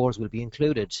those cores will be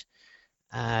included.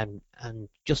 And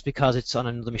just because it's on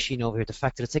another machine over here, the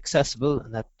fact that it's accessible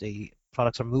and that the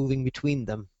products are moving between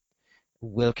them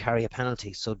will carry a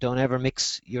penalty. So don't ever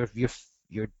mix your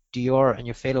DR and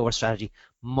your failover strategy.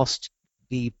 Must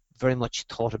be very much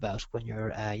thought about when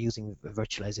you're using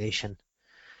virtualization.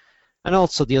 And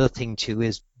also the other thing too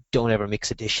is don't ever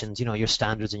mix editions. Your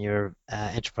standards and your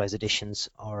enterprise editions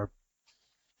are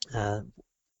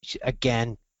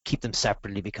again, keep them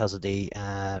separately because of the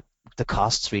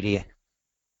costs really.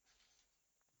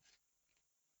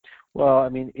 Well, I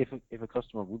mean, if a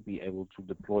customer would be able to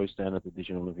deploy standard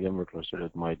edition on a VMware cluster,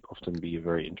 that might often be a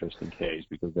very interesting case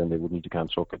because then they would need to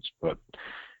count sockets. But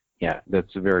yeah,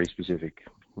 that's a very specific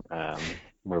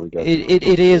where we go.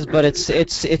 It is, but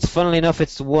it's funnily enough,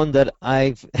 it's the one that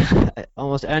I've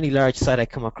almost any large site I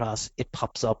come across, it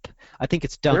pops up. I think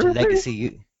it's down to Seriously?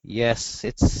 legacy. Yes,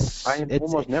 I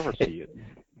almost never see it.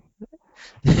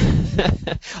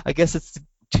 I guess it's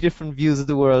two different views of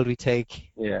the world we take.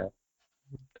 Yeah.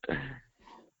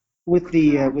 With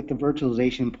the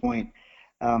virtualization point,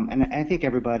 and I think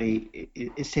everybody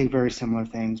is saying very similar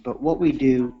things. But what we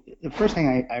do, the first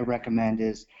thing I recommend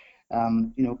is,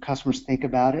 customers think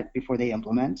about it before they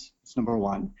implement. It's number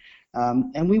one,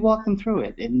 and we walk them through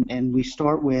it, and we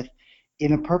start with,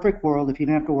 in a perfect world, if you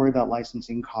don't have to worry about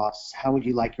licensing costs, how would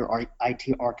you like your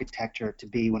IT architecture to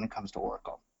be when it comes to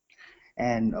Oracle?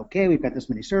 And okay, we've got this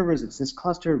many servers, it's this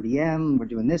cluster, VM, we're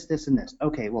doing this, this, and this.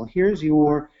 Okay, well, here's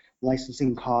your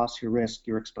licensing costs, your risk,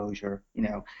 your exposure.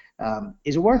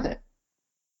 Is it worth it?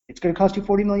 It's going to cost you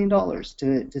 $40 million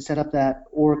to set up that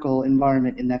Oracle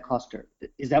environment in that cluster.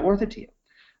 Is that worth it to you?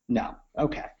 No.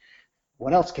 Okay.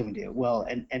 What else can we do? Well,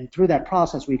 and through that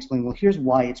process, we explain, well, here's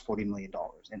why it's $40 million.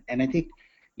 And I think,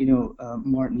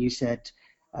 Martin, you said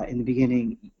in the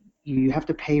beginning, you have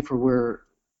to pay for where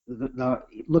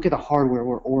look at the hardware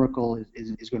where Oracle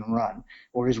is going to run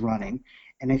or is running.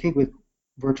 And I think with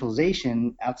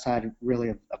virtualization, outside really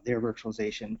of their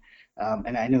virtualization,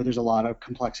 and I know there's a lot of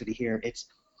complexity here, it's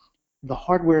the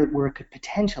hardware where it could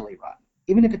potentially run,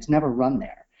 even if it's never run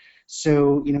there.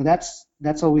 So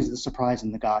that's always the surprise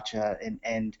and the gotcha,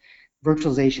 and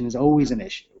virtualization is always an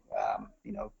issue.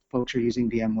 Folks are using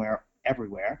VMware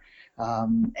everywhere,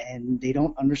 and they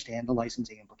don't understand the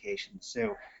licensing implications.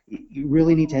 So you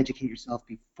really need to educate yourself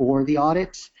before the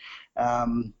audit,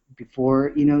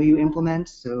 before you implement.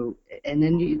 So, and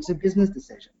then it's a business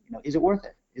decision. Is it worth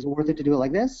it? Is it worth it to do it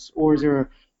like this, or is there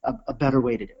a better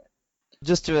way to do it?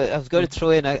 I was going to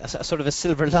throw in a sort of a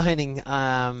silver lining.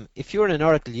 If you're in an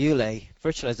Oracle ULA,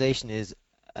 virtualization is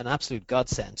an absolute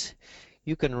godsend.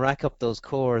 You can rack up those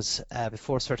cores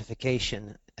before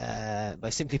certification by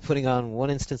simply putting on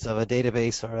one instance of a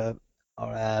database or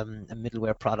a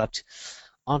middleware product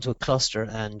onto a cluster,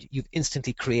 and you've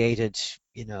instantly created,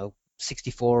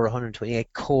 64 or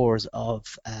 128 cores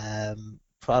of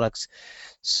products.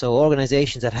 So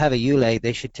organizations that have a ULA,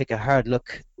 they should take a hard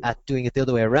look at doing it the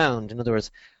other way around. In other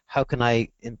words, how can I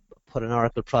put an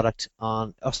Oracle product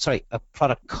on, a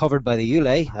product covered by the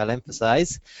ULA, I'll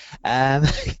emphasize, covered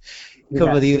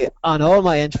by the ULA on all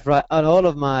my enterprise, on all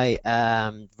of my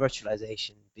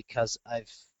virtualization, because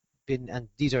I've been, and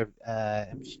these are,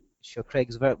 I'm sure Craig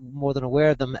is more than aware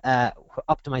of them,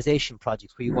 optimization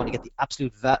projects where you want to get the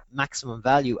absolute maximum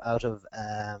value out of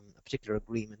a particular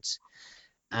agreement.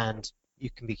 And you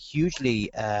can be hugely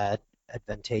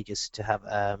advantageous to have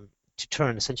to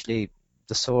turn essentially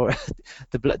the sword.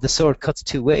 The sword cuts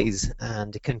two ways,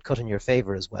 and it can cut in your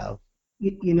favor as well.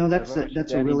 That's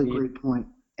a really great point,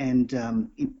 and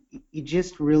you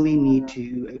just really need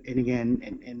to. And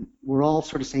again, and we're all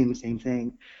sort of saying the same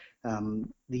thing.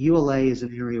 The ULA is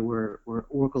an area where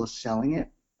Oracle is selling it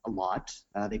a lot.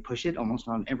 They push it almost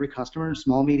on every customer,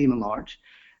 small, medium, and large.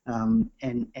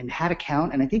 And how to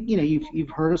count, and I think you've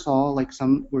heard us all, like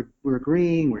some we're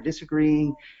agreeing, we're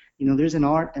disagreeing. There's an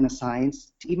art and a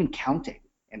science to even counting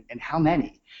and how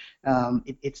many.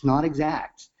 It's not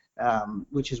exact,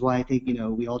 which is why I think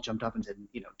we all jumped up and said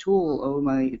tool, oh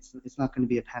my, it's not going to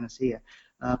be a panacea.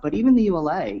 But even the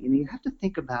ULA, you have to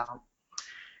think about.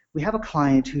 We have a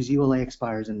client whose ULA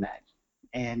expires in May,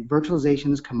 and virtualization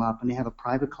has come up, and they have a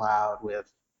private cloud with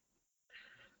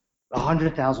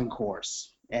 100,000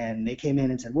 cores. And they came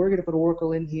in and said, we're going to put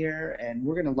Oracle in here, and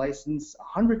we're going to license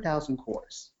 100,000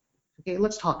 cores. Okay,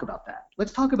 let's talk about that.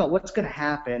 Let's talk about what's going to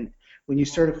happen when you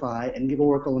certify and give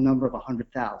Oracle a number of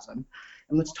 100,000.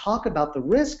 And let's talk about the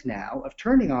risk now of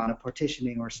turning on a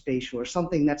partitioning or spatial or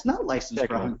something that's not licensed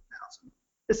for 100,000.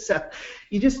 So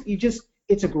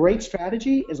it's a great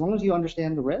strategy as long as you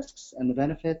understand the risks and the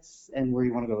benefits and where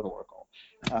you want to go with Oracle.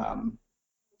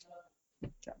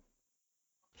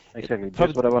 Exactly.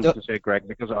 That's what I wanted to say, Greg,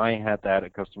 because I had a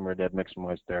customer that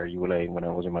maximized their ULA when I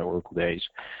was in my Oracle days,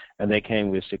 and they came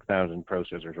with 6,000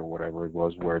 processors or whatever it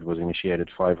was, where it was initiated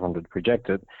 500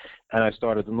 projected, and I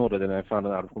started an audit, and I found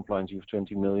it out of compliance of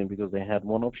 20 million because they had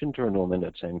one option turned on in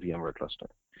that same VMware cluster.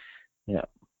 Yeah,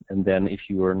 and then if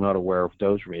you are not aware of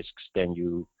those risks, then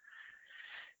you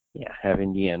have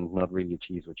in the end not really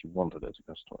achieved what you wanted as a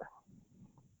customer.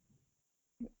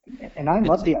 And I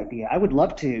love the idea. I would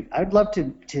love to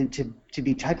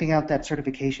be typing out that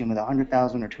certification with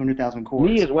 100,000 or 200,000 cores.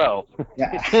 Me as well.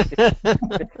 Yeah.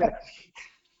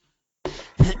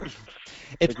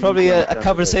 It's probably a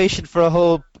conversation for a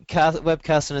whole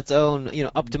webcast on its own.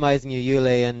 Optimizing your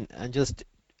ULA and just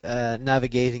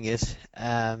navigating it,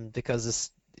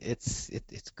 because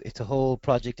it's a whole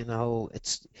project and a whole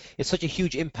it's such a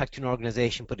huge impact to an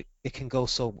organization, but it can go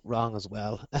so wrong as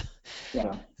well.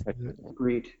 Yeah,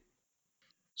 agreed.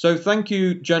 So thank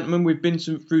you, gentlemen. We've been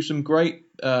through some great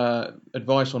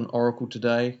advice on Oracle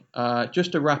today.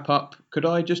 Just to wrap up, could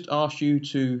I just ask you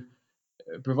to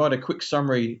provide a quick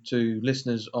summary to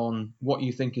listeners on what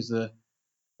you think is the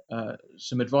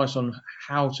some advice on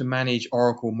how to manage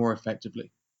Oracle more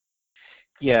effectively?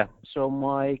 Yeah, so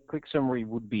my quick summary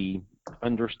would be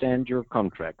understand your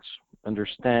contracts,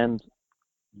 understand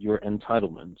your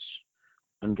entitlements,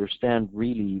 understand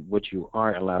really what you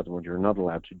are allowed and what you're not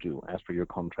allowed to do as per your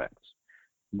contracts.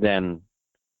 Then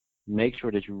make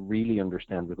sure that you really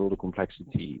understand with all the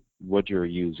complexity what you're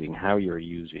using, how you're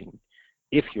using,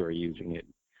 if you're using it,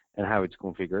 and how it's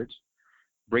configured.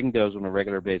 Bring those on a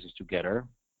regular basis together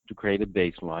to create a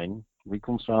baseline,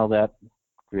 reconcile that,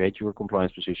 create your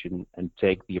compliance position, and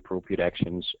take the appropriate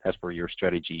actions as per your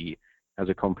strategy as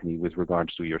a company with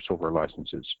regards to your software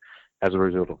licenses as a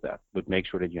result of that. But make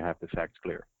sure that you have the facts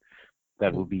clear.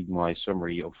 That would be my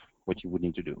summary of what you would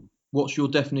need to do. What's your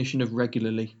definition of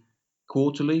regularly?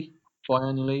 Quarterly?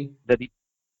 Biannually?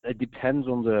 It depends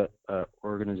on the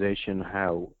organization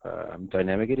how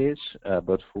dynamic it is,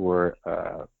 but for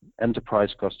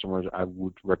enterprise customers, I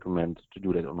would recommend to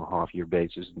do that on a half-year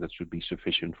basis, and that should be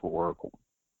sufficient for Oracle.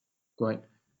 Great.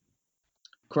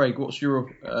 Craig, what's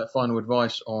your final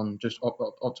advice on just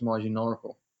optimizing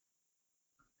Oracle?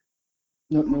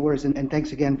 No worries, and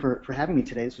thanks again for having me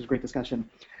today. This was a great discussion.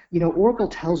 You know, Oracle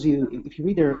tells you, if you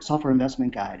read their software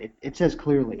investment guide, it says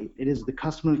clearly it is the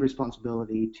customer's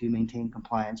responsibility to maintain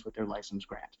compliance with their license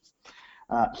grant.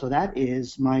 So that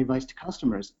is my advice to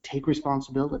customers: take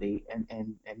responsibility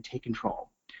and take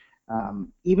control.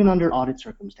 Even under audit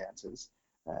circumstances,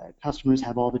 customers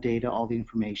have all the data, all the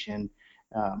information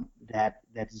that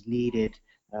is needed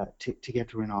to get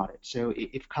through an audit. So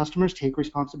if customers take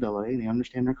responsibility, they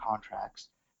understand their contracts,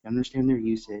 they understand their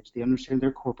usage, they understand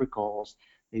their corporate goals,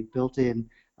 they've built in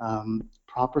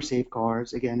proper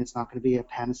safeguards. Again, it's not going to be a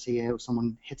panacea if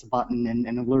someone hits a button and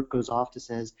an alert goes off that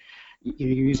says you're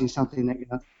using something that you're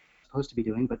not supposed to be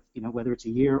doing, but you know, whether it's a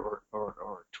year or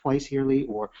twice yearly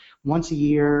or once a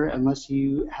year, unless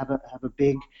you have a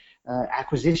big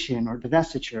acquisition or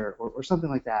divestiture or something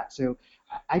like that. So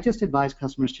I just advise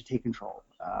customers to take control,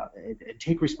 and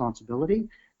take responsibility,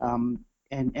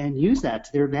 and use that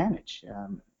to their advantage.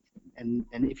 And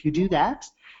if you do that,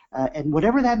 and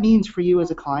whatever that means for you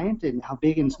as a client and how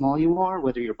big and small you are,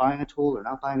 whether you're buying a tool or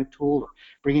not buying a tool or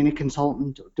bringing a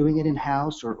consultant or doing it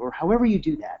in-house or however you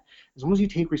do that, as long as you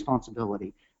take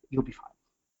responsibility, you'll be fine.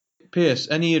 Pierce,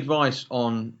 any advice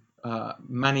on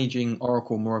managing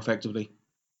Oracle more effectively?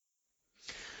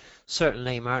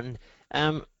 Certainly, Martin.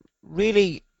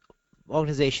 Really,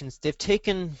 organizations, they've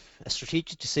taken a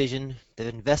strategic decision, they've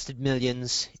invested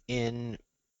millions in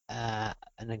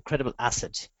an incredible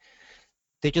asset.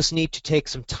 They just need to take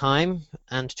some time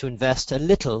and to invest a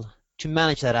little to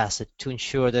manage that asset to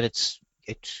ensure that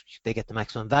they get the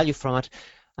maximum value from it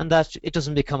and that it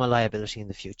doesn't become a liability in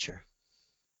the future.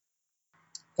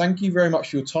 Thank you very much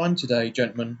for your time today,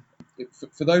 gentlemen.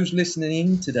 For those listening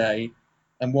in today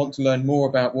and want to learn more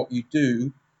about what you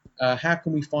do, how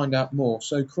can we find out more?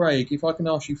 So, Craig, if I can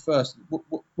ask you first,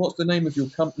 what's the name of your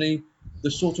company, the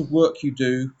sort of work you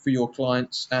do for your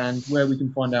clients, and where we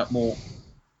can find out more?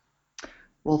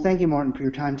 Well, thank you, Martin, for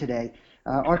your time today.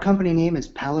 Our company name is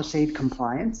Palisade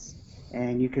Compliance,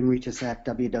 and you can reach us at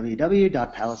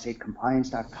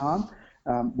www.palisadecompliance.com.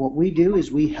 What we do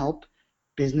is we help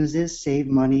businesses save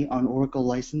money on Oracle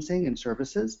licensing and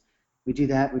services. We do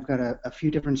that. We've got a few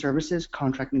different services: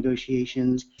 contract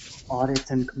negotiations,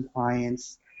 audits and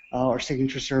compliance, our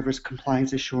signature service,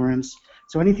 compliance assurance.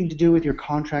 So anything to do with your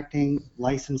contracting,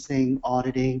 licensing,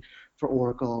 auditing for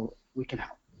Oracle, we can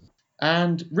help.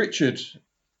 And Richard.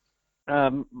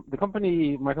 My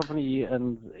company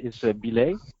is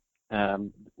Belay,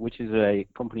 which is a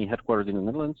company headquartered in the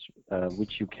Netherlands,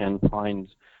 which you can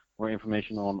find more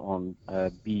information on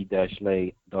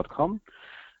b-lay.com.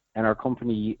 And our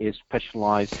company is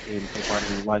specialized in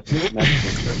providing license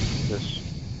management services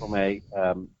from a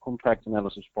contract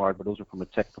analysis part, but also from a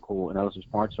technical analysis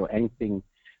part. So anything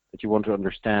that you want to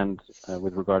understand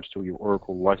with regards to your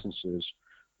Oracle licenses,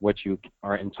 what you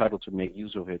are entitled to make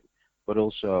use of it, but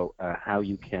also how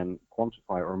you can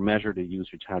quantify or measure the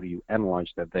usage, how do you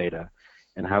analyze that data,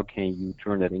 and how can you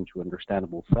turn that into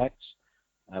understandable facts.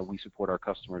 We support our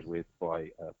customers by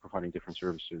providing different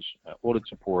services, audit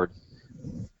support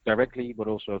directly, but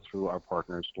also through our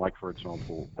partners, like, for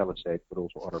example, Palisade, but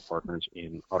also other partners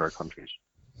in other countries.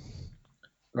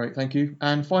 Great, thank you.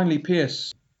 And finally,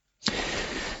 Piers.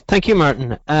 Thank you,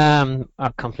 Martin.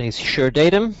 Our company is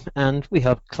SureDatum, and we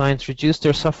help clients reduce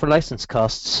their software license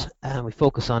costs. We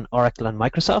focus on Oracle and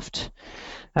Microsoft.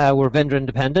 We're vendor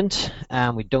independent,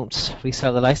 and we don't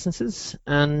resell the licenses.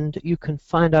 And you can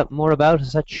find out more about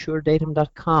us at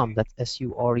suredatum.com. That's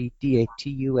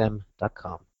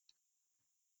suredatum.com.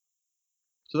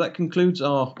 So that concludes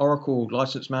our Oracle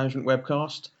License Management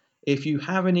webcast. If you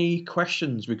have any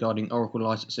questions regarding Oracle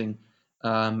licensing,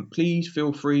 please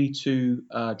feel free to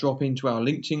drop into our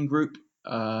LinkedIn group.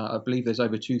 I believe there's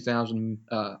over 2,000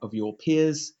 of your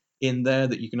peers in there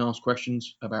that you can ask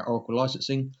questions about Oracle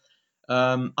licensing.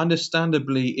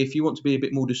 Understandably, if you want to be a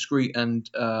bit more discreet and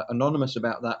anonymous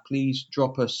about that, please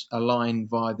drop us a line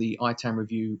via the ITAM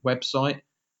review website,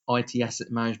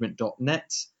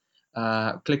 itassetmanagement.net.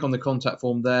 Click on the contact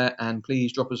form there and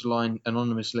please drop us a line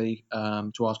anonymously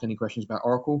to ask any questions about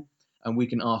Oracle, and we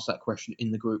can ask that question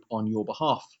in the group on your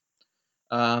behalf.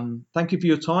 Thank you for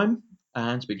your time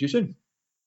and speak to you soon.